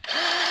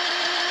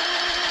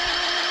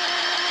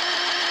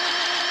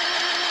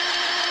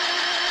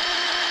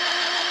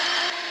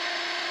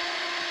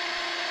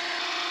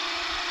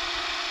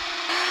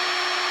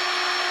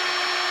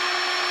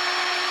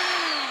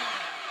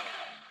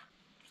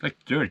 It's like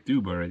third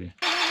tube already.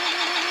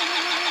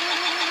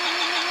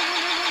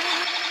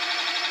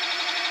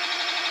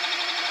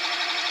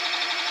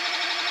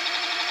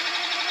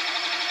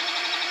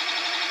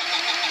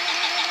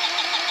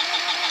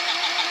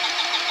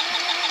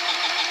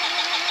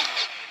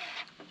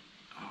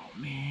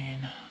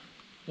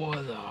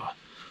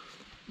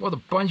 What a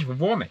bunch of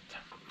vomit.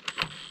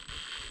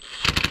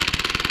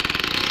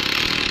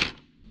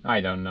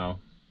 I don't know.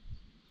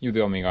 You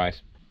tell me,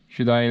 guys.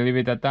 Should I leave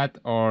it at that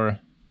or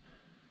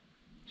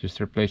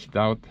just replace it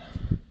out?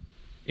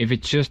 If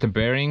it's just the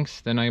bearings,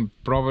 then I'm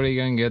probably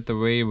gonna get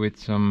away with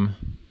some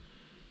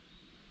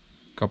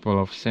couple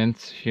of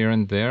cents here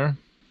and there.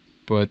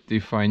 But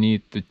if I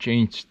need to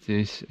change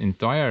this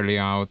entirely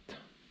out,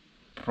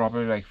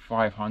 probably like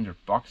 500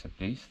 bucks at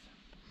least.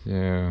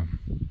 So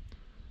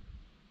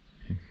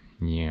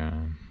yeah,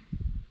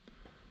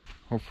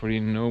 hopefully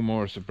no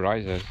more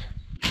surprises.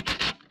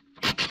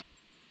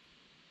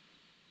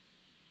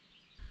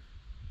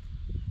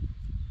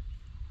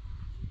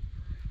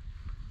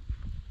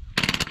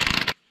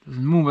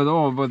 Doesn't move at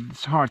all, but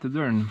it's hard to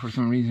turn for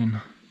some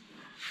reason.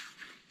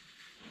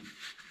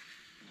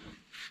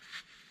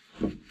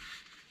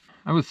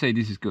 I would say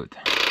this is good.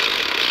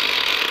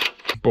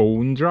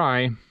 Bone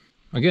dry.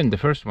 Again, the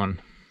first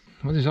one.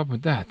 What is up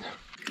with that?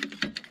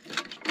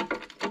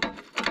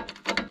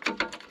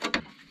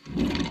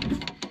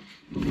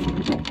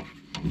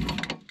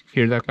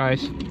 Hear that,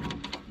 guys?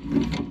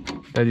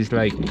 That is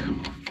like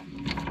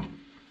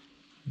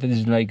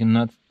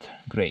not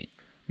great.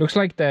 Looks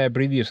like the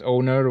previous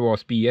owner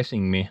was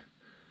BSing me.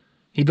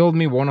 He told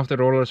me one of the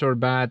rollers are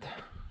bad.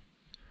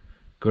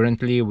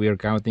 Currently we are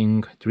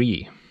counting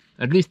 3.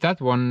 At least that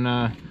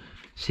one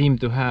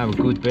seemed to have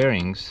good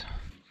bearings.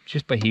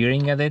 Just by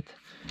hearing at it,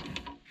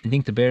 I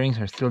think the bearings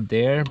are still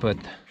there, but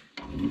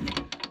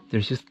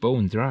they're just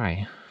bone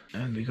dry.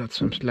 And we got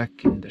some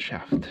slack in the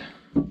shaft.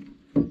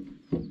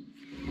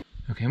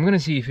 Okay, I'm gonna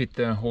see if it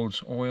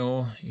holds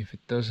oil. If it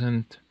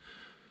doesn't,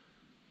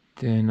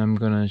 then I'm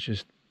gonna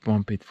just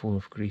pump it full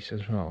of grease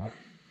as well.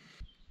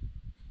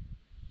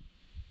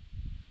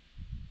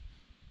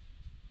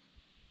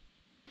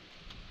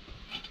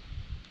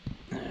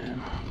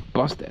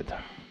 Busted.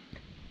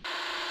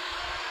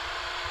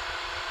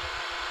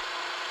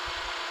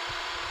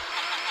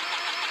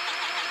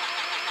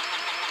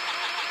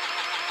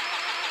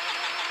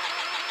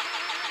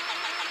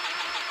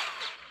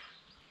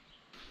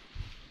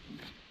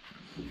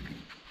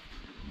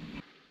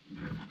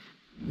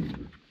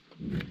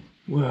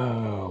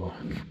 Whoa.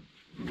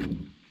 I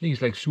think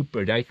it's like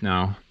super tight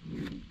now.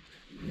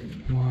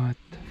 What?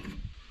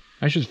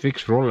 I should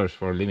fix rollers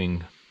for a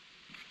living.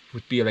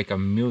 Would be like a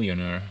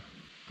millionaire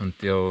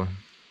until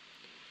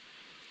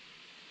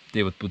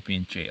they would put me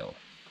in jail.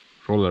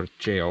 Roller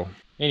jail.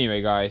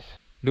 Anyway, guys,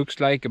 looks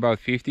like about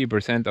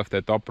 50% of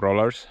the top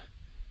rollers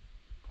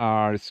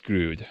are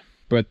screwed.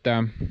 But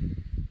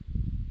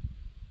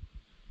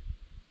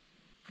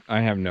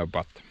I have no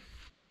butt.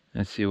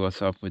 Let's see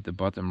what's up with the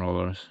bottom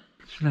rollers.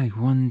 It's like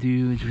 1,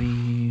 2,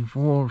 3,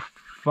 4,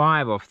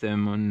 5 of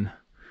them on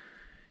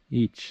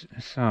each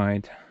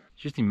side.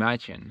 Just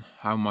imagine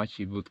how much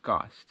it would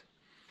cost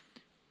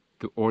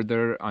to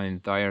order an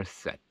entire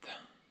set.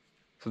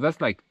 So that's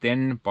like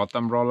 10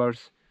 bottom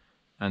rollers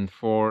and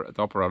 4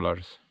 top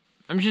rollers.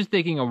 I'm just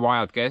taking a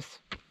wild guess.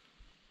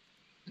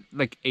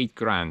 Like 8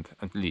 grand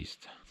at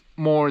least.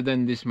 More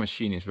than this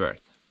machine is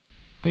worth.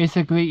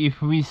 Basically,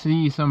 if we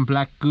see some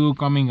black goo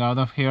coming out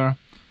of here,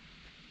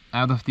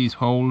 out of these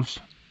holes,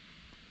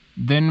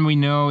 then we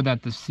know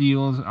that the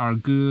seals are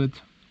good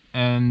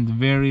and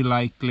very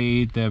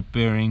likely the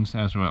bearings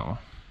as well.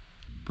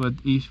 But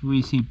if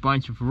we see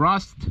bunch of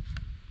rust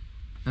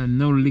and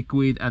no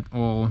liquid at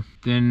all,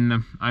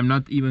 then I'm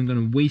not even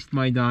gonna waste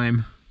my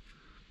time,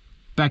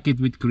 pack it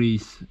with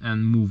grease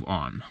and move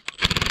on.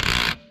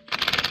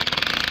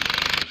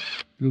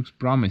 Looks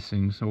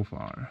promising so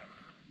far.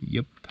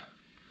 Yep,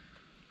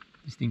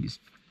 this thing is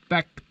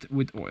packed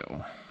with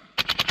oil.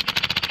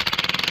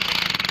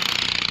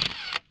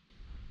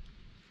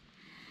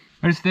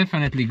 But it's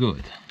definitely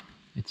good.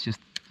 It's just,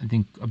 I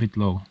think, a bit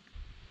low.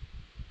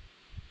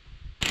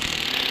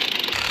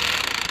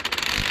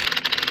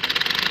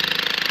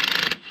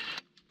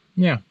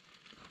 Yeah,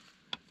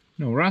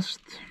 no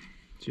rust,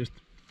 just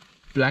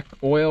black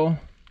oil.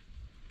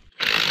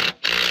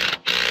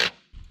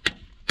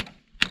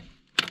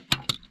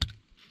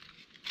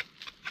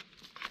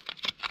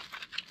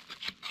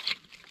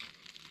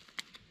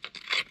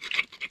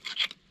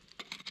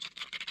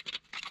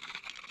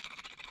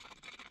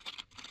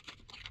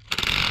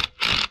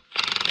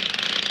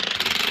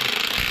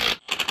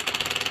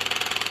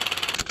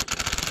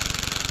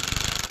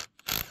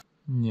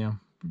 Yeah,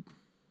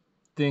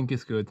 think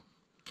it's good.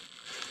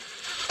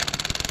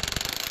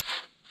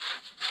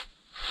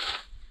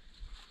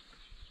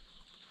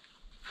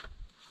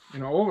 You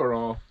know,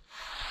 overall,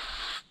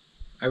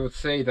 I would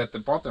say that the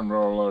bottom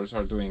rollers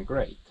are doing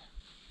great.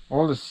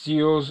 All the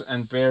seals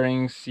and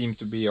bearings seem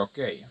to be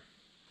okay.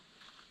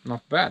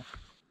 Not bad.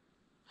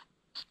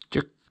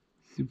 Check.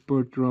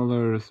 Support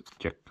rollers,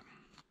 check.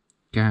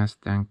 Gas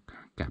tank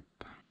cap.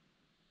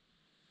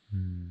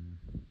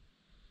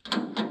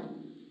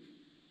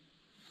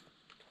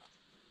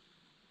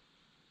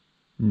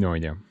 No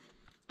idea.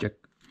 Check.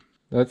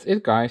 That's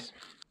it, guys.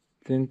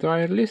 The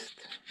entire list.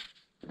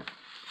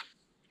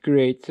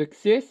 Great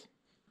success.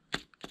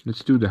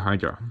 Let's do the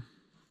hydro.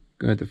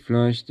 Got to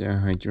flush the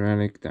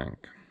hydraulic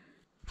tank.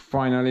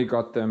 Finally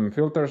got them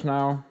filters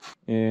now,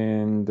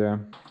 and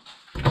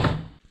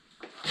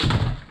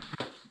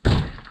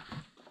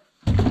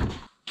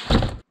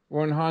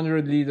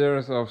 100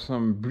 liters of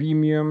some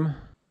premium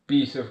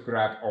piece of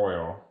crap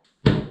oil.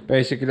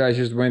 Basically, I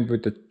just went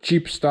with the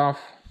cheap stuff.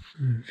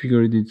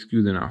 Figured it's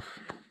good enough.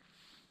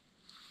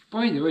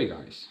 By the way,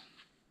 guys,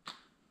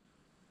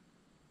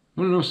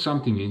 wanna know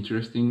something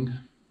interesting?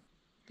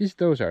 This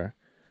dozer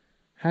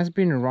has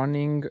been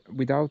running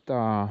without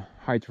a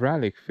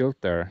hydraulic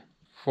filter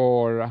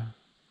for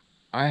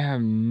I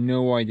have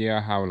no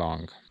idea how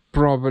long.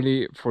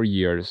 Probably for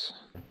years.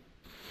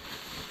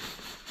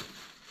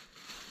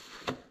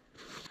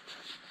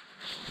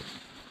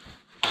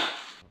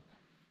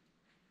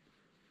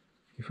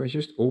 If I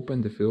just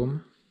open the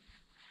film,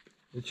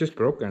 it's just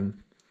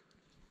broken.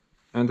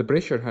 And the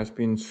pressure has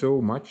been so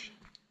much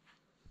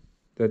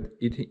that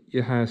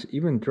it has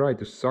even tried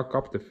to suck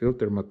up the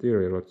filter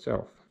material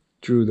itself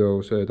through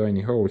those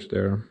tiny holes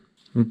there.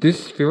 And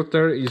this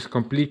filter is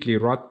completely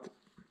rot.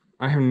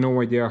 I have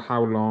no idea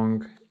how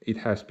long it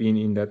has been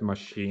in that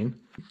machine.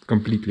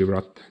 Completely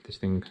rot, this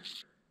thing.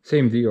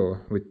 Same deal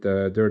with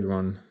the third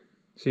one.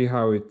 See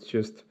how it's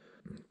just,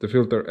 the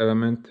filter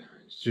element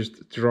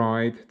just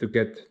tried to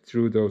get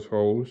through those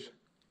holes.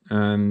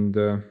 And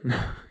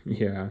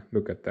yeah,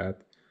 look at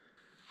that.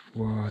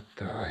 What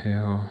the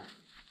hell?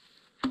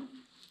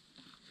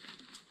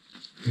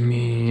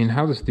 Man,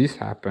 how does this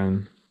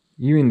happen?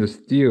 Even the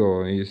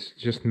steel is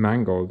just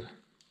mangled.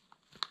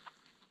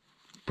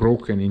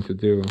 Broken into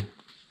two.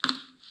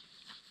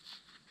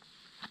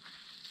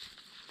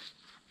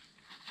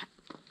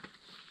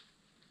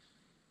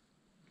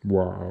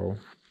 Wow.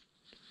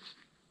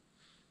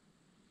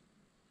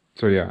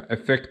 So yeah,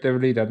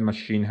 effectively that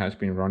machine has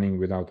been running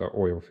without an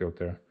oil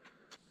filter.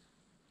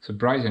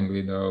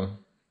 Surprisingly though,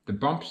 the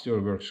pump still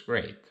works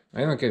great.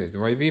 I don't get it.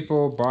 Why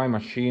people buy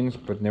machines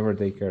but never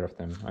take care of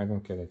them? I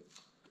don't get it.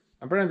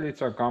 Apparently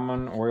it's a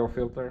common oil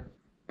filter.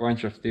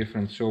 Bunch of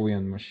different Soviet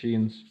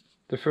machines.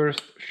 The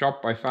first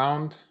shop I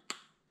found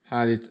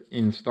had it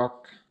in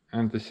stock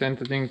and they sent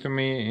the thing to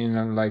me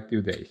in like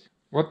 2 days.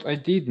 What I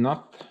did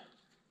not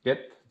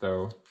get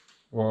though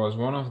was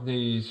one of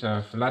these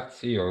flat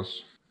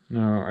seals.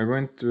 No, I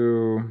went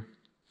to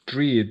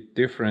 3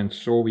 different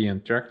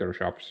Soviet tractor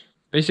shops.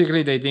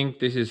 Basically they think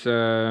this is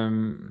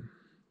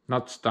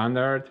not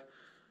standard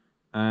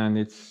and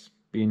it's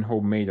been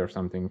homemade or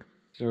something.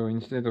 So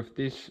instead of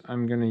this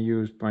I'm gonna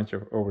use a bunch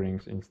of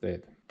O-rings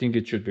instead. Think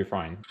it should be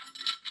fine.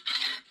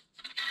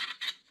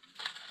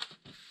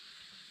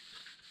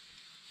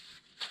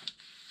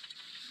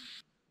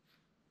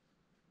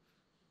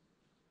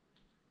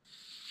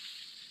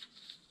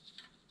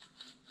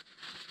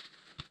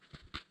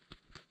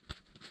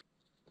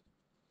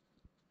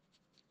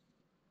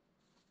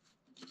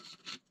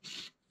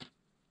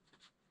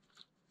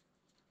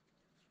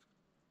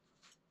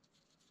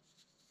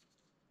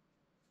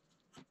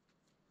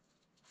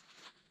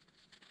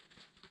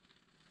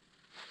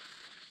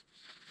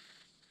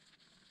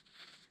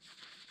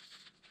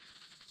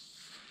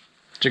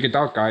 Check it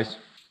out, guys.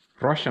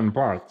 Russian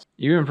parts.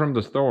 Even from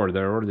the store,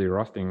 they're already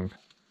rusting.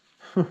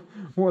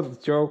 What a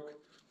joke.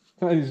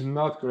 That is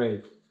not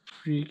great.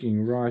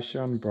 Freaking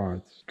Russian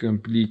parts.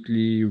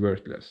 Completely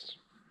worthless.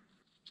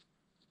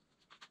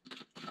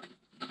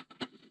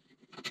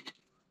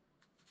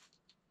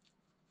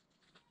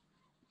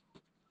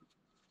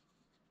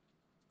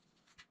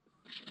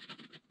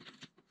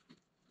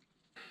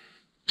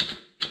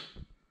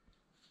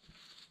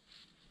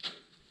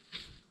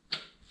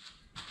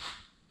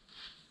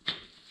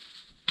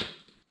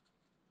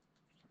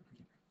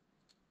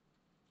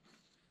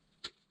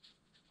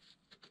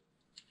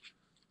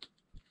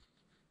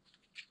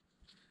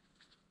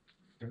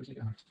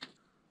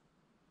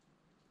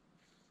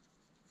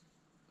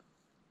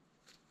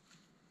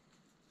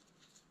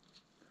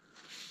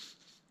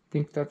 I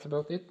think that's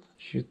about it.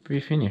 Should be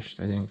finished,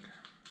 I think.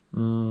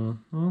 You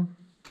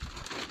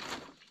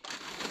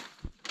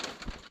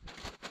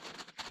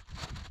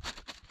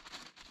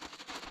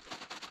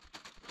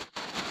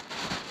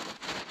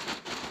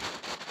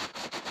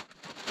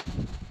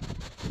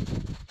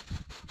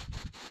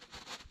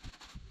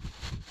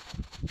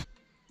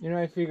know,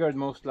 I figured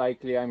most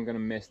likely I'm gonna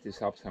mess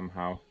this up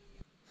somehow.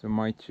 So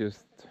might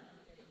just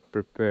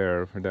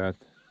prepare for that.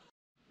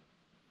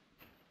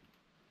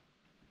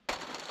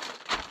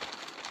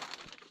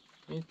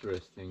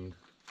 Interesting.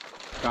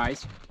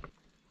 Guys,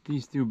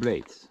 these two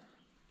blades,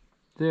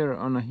 they're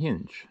on a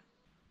hinge.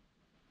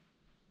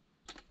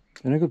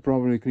 And I could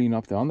probably clean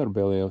up the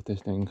underbelly of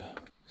this thing.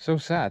 So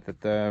sad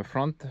that the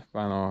front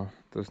panel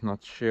does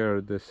not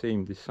share the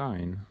same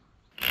design.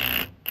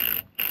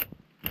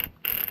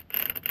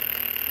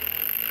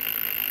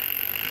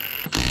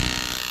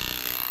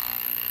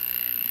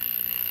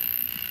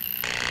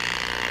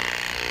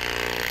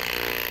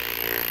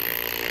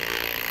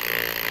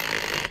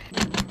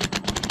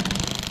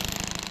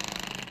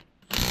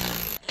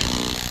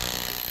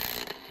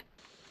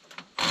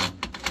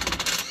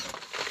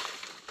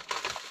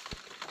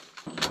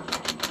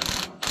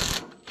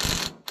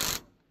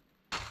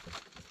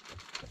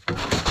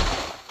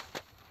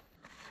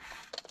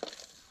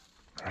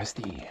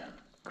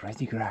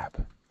 Crusty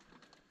grab.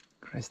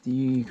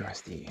 Crusty.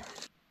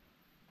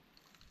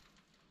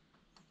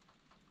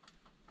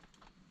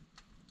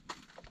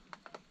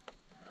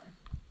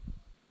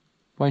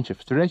 Bunch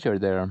of treasure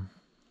there.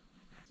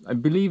 I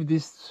believe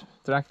this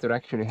tractor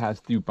actually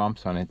has two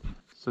bumps on it.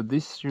 So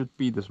this should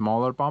be the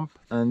smaller bump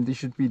and this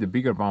should be the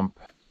bigger bump.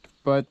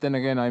 But then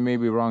again, I may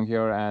be wrong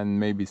here and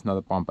maybe it's not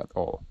a bump at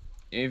all.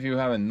 If you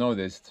haven't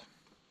noticed,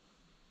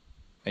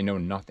 I know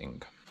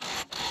nothing.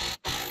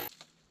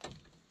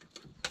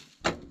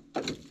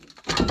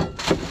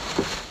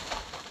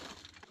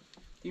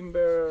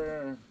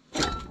 Timber.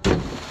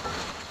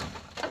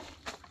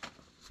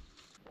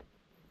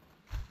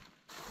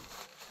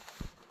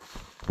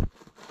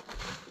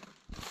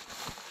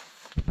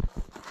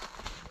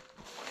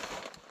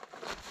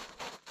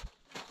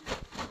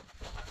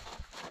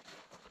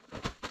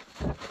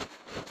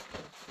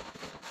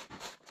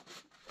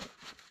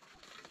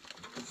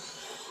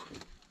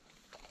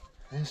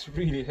 It's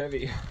really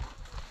heavy.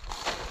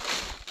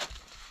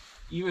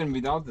 Even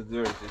without the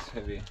dirt, it's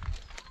heavy.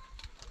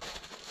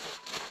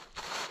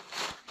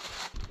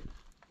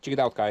 Check it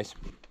out, guys.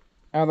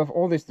 Out of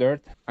all this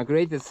dirt, I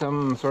created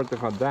some sort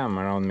of a dam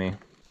around me,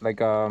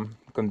 like a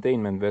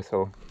containment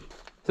vessel.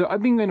 So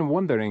I've been kind of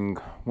wondering,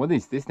 what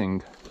is this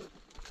thing?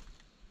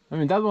 I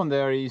mean, that one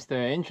there is the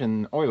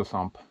engine oil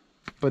sump,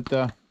 but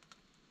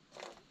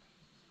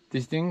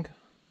this thing,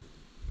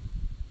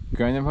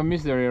 kind of a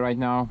mystery right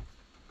now.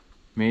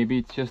 Maybe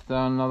it's just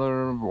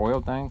another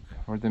oil tank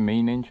for the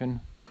main engine.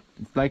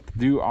 It's like the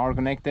two are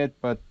connected,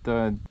 but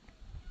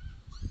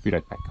be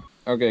right back.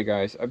 Okay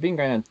guys, I've been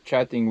kind of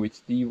chatting with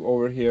Steve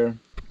over here.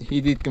 He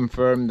did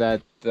confirm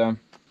that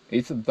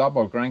it's a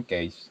double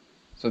crankcase,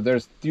 so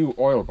there's two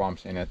oil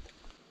pumps in it.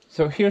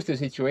 So here's the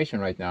situation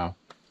right now.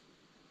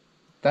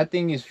 That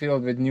thing is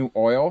filled with new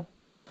oil,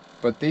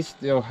 but this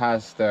still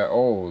has the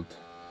old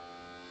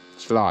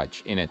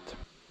sludge in it.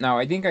 Now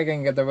I think I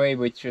can get away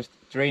with just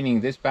draining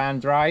this pan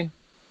dry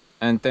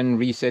and then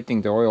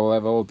resetting the oil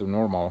level to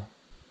normal.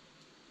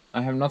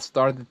 I have not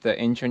started the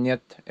engine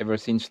yet ever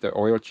since the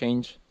oil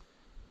change,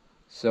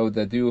 so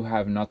the two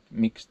have not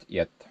mixed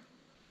yet.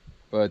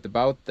 But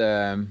about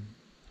the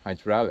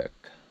hydraulic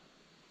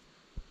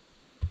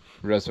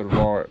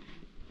reservoir,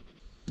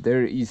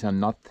 there is a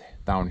nut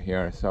down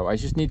here, so I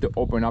just need to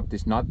open up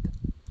this nut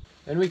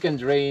and we can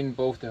drain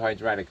both the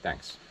hydraulic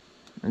tanks.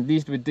 At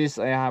least with this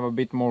I have a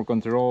bit more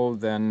control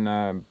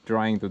than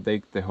trying to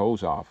take the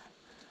hose off.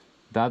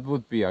 That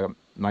would be a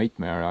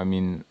nightmare. I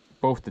mean,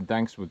 both the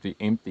tanks would be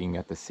emptying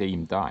at the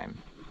same time.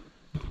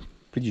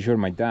 Pretty sure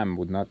my dam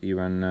would not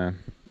even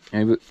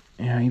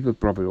it will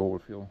probably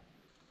overfill.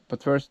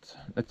 But first,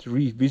 let's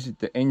revisit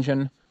the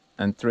engine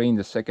and drain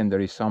the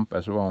secondary sump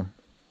as well.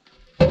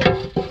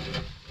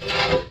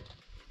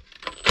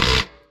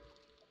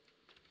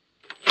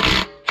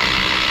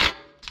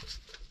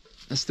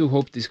 I still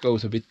hope this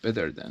goes a bit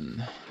better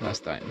than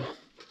last time.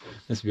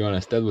 Let's be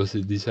honest, that was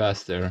a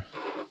disaster.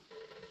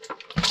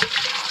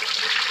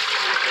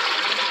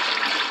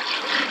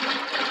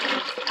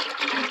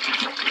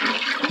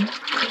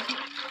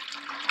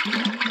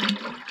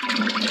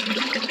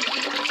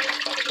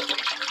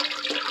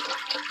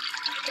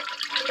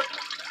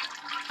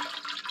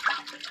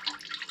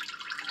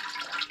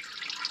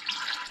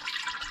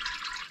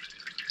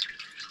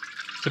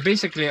 So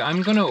basically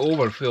I'm gonna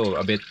overfill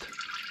a bit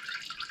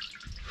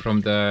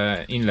from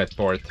the inlet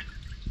port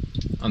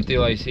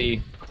until I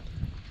see,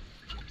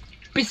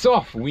 piss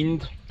off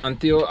wind,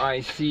 until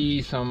I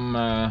see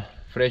some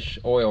fresh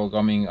oil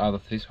coming out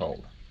of this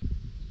hole.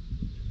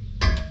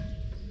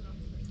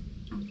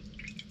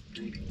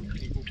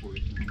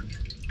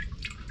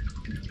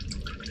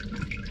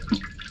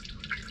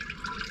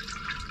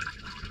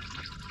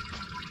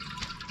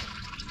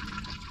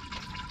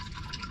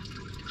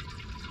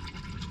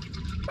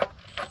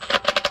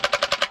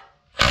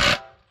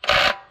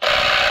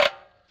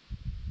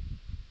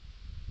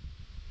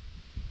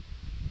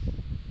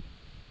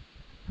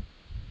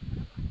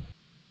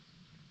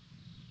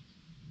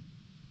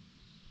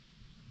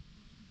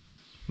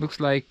 Looks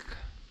like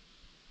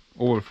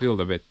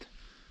overfilled a bit.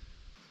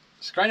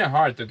 It's kind of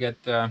hard to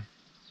get the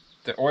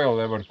oil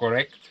level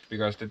correct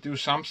because the two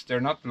sumps, they're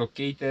not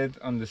located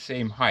on the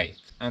same height,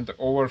 and the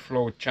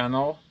overflow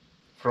channel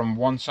from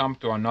one sump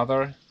to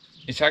another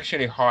is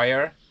actually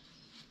higher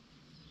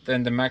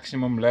than the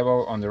maximum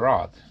level on the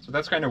rod. So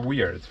that's kind of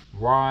weird.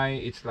 Why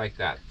it's like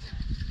that?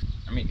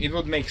 I mean, it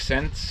would make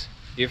sense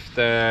if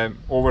the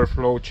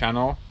overflow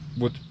channel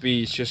would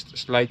be just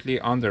slightly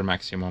under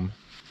maximum.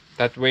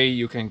 That way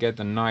you can get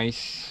a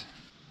nice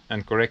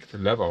and correct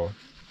level.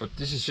 But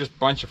this is just a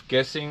bunch of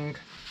guessing.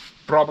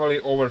 Probably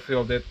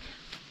overfilled it,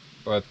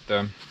 but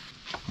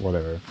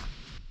whatever.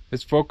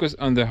 Let's focus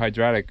on the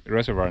hydraulic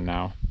reservoir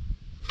now.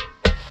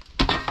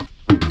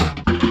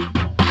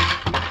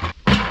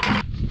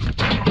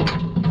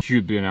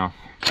 Should be enough.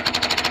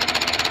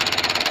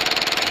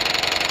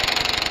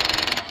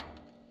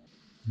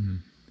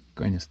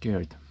 Kinda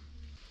scared.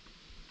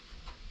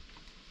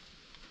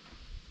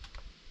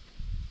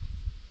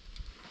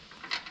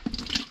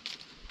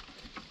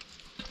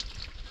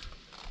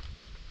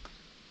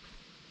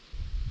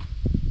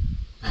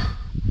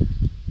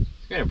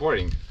 It's kinda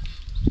boring.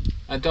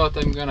 I thought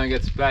I'm gonna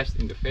get splashed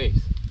in the face.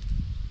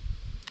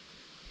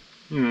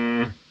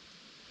 I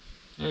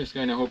was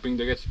kinda hoping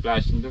to get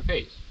splashed in the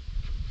face.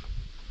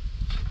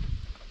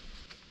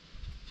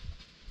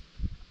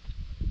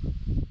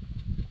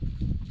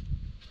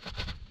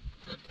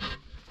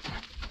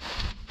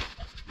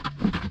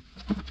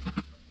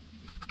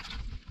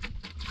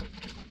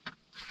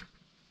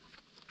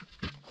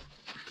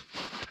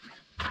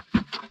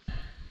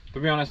 To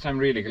be honest, I'm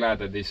really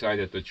glad I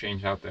decided to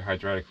change out the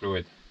hydraulic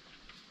fluid.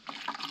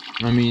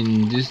 I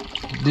mean, this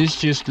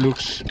just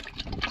looks...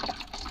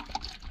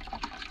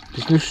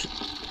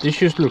 This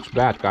just looks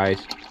bad,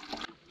 guys.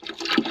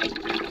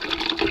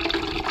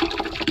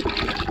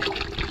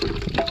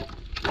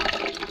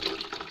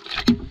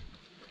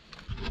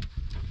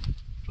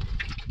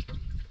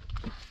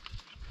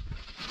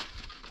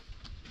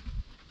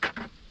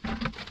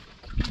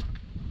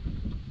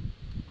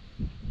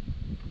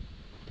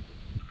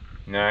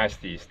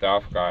 Nasty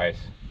stuff, guys.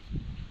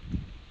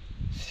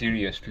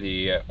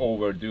 Seriously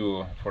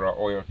overdue for an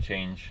oil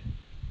change.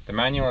 The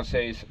manual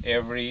says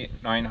every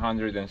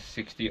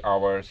 960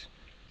 hours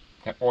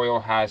the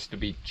oil has to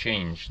be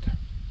changed.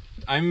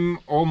 I'm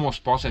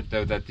almost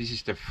positive that this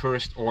is the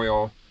first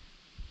oil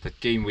that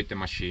came with the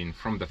machine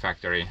from the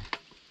factory.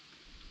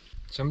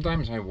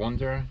 Sometimes I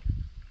wonder,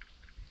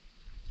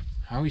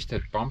 how is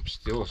that pump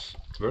still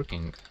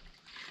working?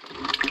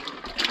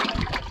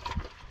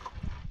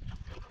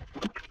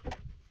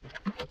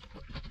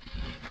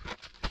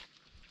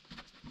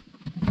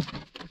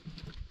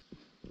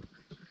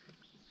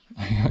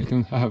 I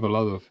don't have a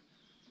lot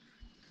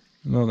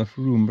of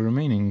room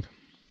remaining.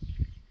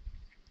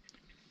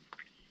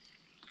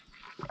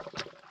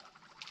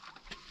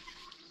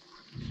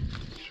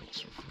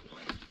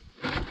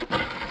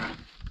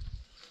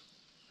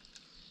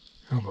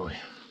 Oh boy.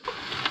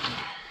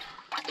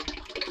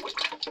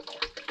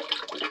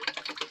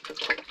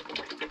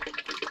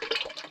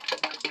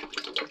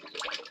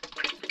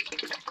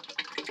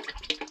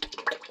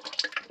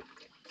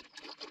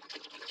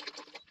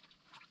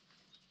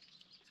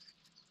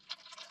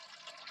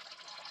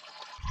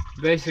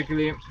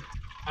 Basically,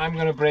 I'm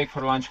gonna break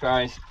for lunch,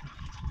 guys.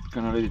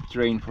 Gonna let it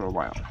drain for a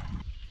while.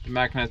 The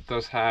magnet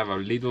does have a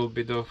little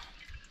bit of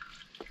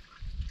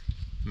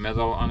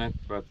metal on it,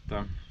 but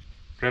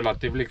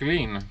relatively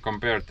clean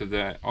compared to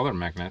the other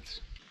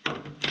magnets.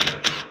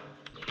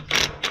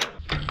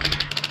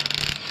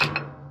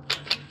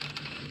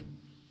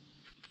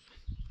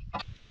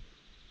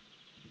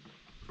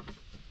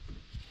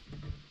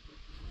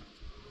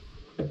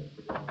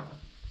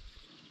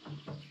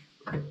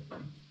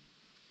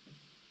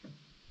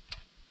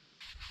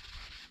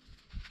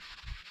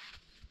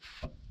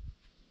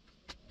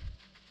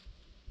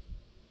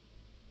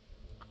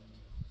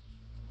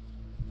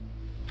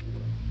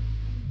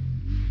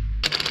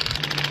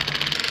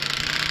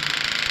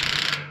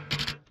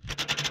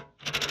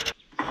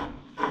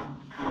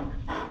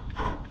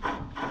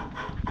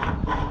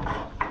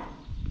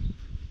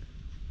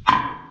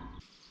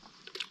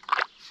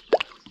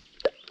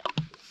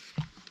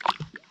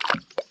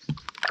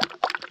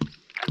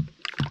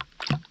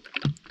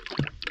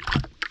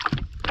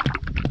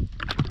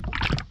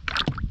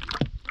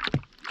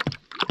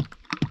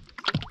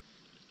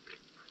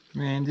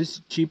 Man, this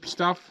cheap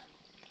stuff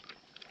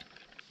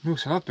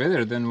looks a lot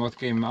better than what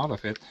came out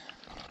of it.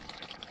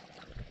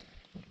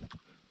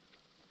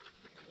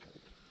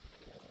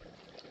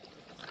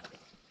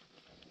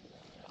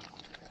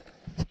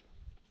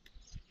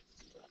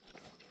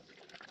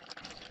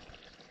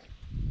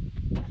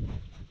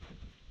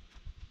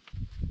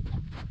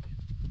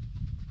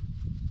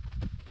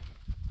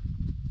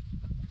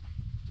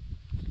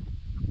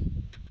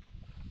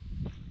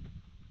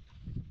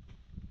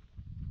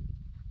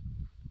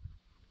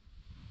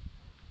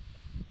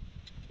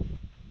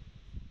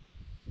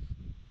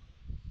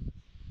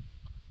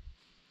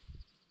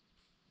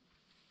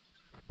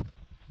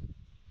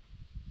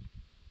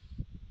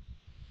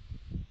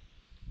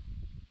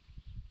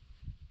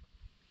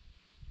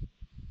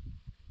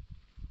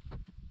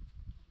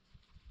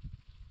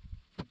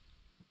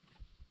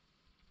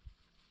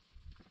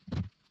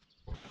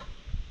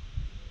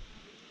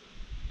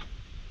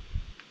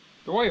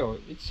 The oil,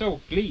 it's so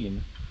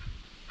clean.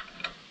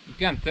 You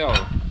can't tell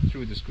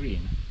through the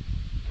screen.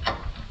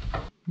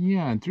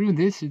 Yeah, through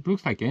this it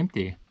looks like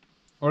empty.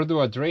 Or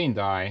through a drained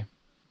eye,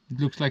 it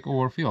looks like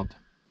overfilled.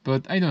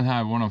 But I don't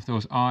have one of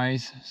those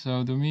eyes,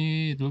 so to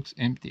me it looks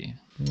empty.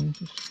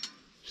 Just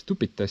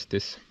stupid test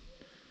this.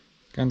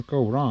 Can't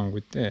go wrong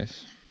with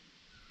this.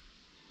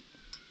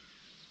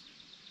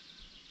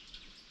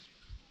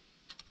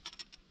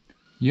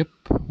 Yep,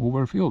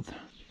 overfilled,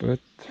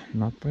 but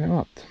not by a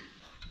lot.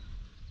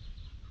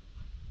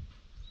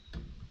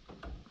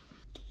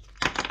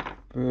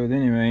 But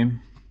anyway,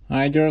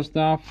 hydro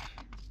stuff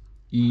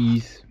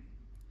is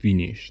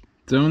finished.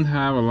 Don't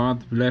have a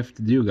lot left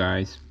to do,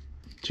 guys.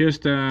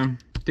 Just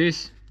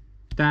this,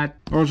 that,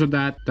 also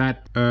that,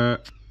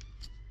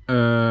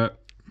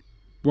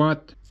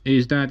 what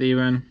is that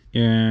even?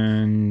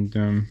 And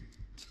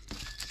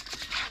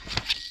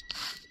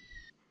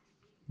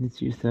let's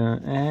just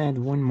add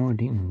one more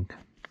thing.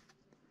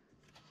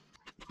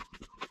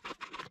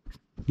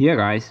 Yeah,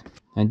 guys,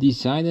 I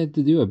decided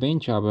to do a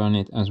paint job on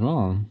it as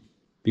well.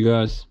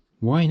 Because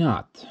why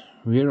not?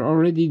 We're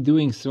already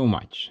doing so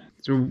much.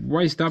 So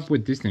why stop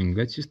with this thing?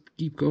 Let's just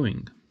keep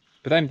going.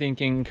 But I'm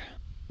thinking,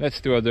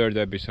 let's do a third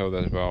episode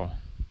as well. I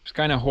was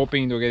kind of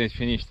hoping to get it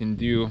finished in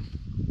due.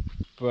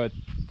 But,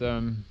 I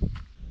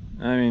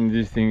mean,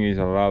 this thing is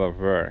a lot of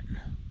work.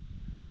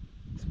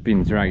 It's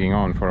been dragging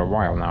on for a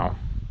while now.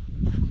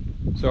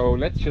 So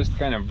let's just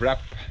kind of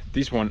wrap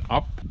this one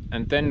up.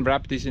 And then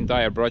wrap this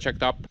entire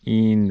project up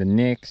in the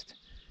next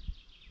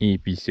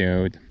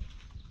episode.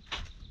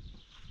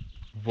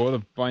 What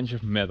a bunch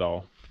of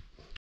metal.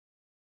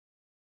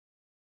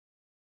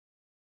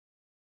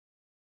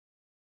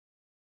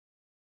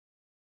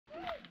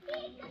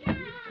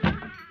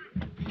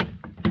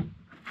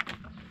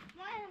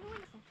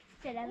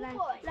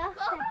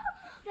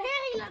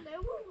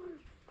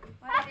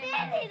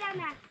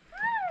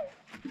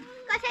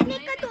 Kas et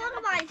ikka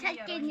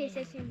turvaliselt kinni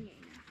see sinni?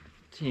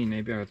 Siin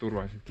ei pea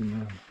turvaliselt kinni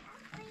olema.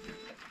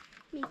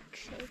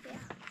 Miks ei pea?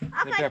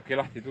 See peabki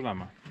lahti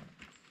tulema.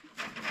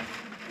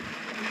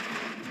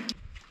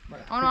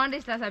 Onu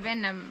Andris laseb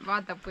ennem,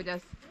 vaatab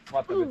kuidas.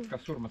 Vaatab, et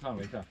kas surma saan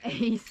või ei saa.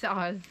 Ei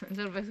saa,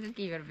 sul peaks ka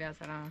kiiver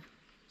peas olema.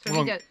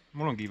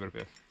 Mul on kiiver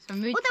peas. See on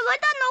müts. Oota,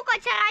 võta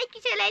nokad, see Raiki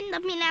see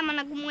lendab minema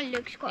nagu mul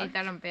ükskord. Ei,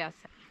 tal on peas.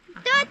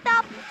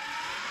 Töötab.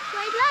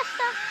 Võid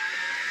lasta.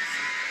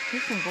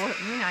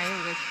 Mina ei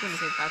julgeks küll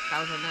siit lasta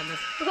ausalt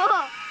öeldes.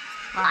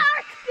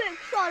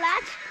 Markpüks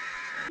oled.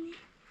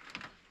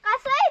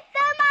 Kas võid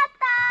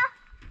tõmmata?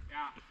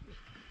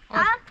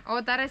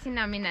 Oota, ära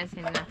sinna mine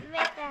sinna.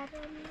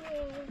 Veterani.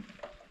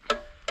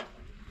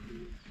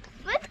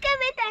 Võtke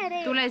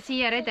veterani. Tule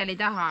siia redeli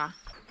taha.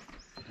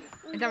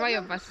 Ta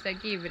vajub vast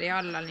kiivri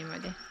alla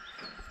niimoodi.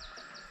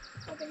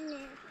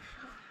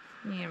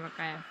 Nii on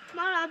väga hea.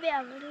 Ma ala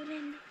peal või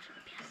lennab sul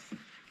peas.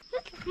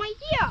 Ma ei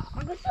tea,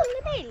 aga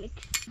sulle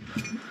meeldiks.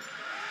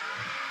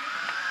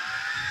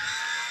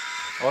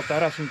 Oota,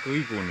 ära siin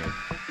kõigu nüüd.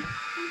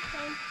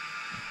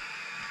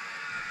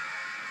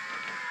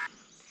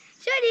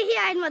 See oli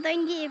hea, et ma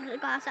tõin kiivri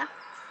kaasa.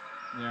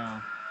 Jaa.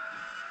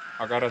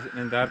 Aga ära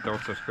nende äärte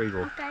otsas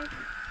kõigu. Okei.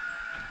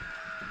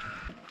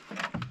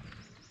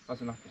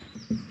 Lase lahti.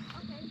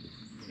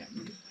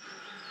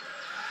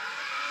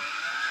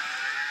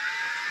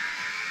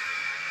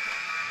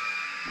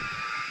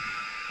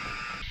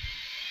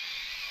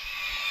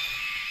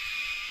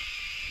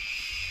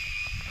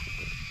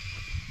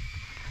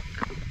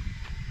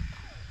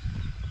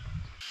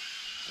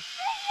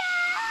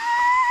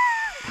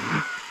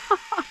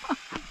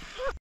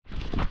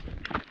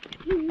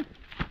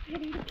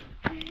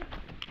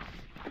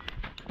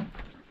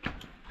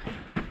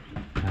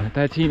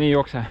 Tää siin ei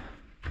juokse.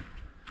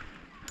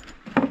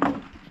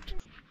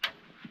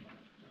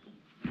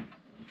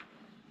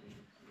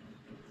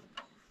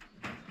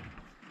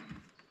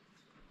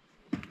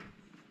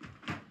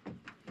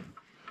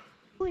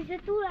 Kui sa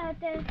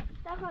tuled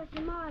tagasi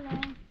maale,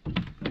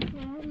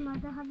 ma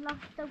tahad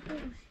lasta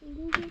 6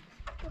 ringi.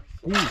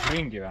 6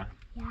 ringi või?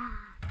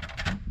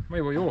 Jaa.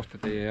 Ma juba joosta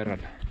teie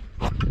järel.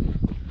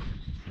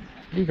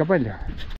 Liiga palju.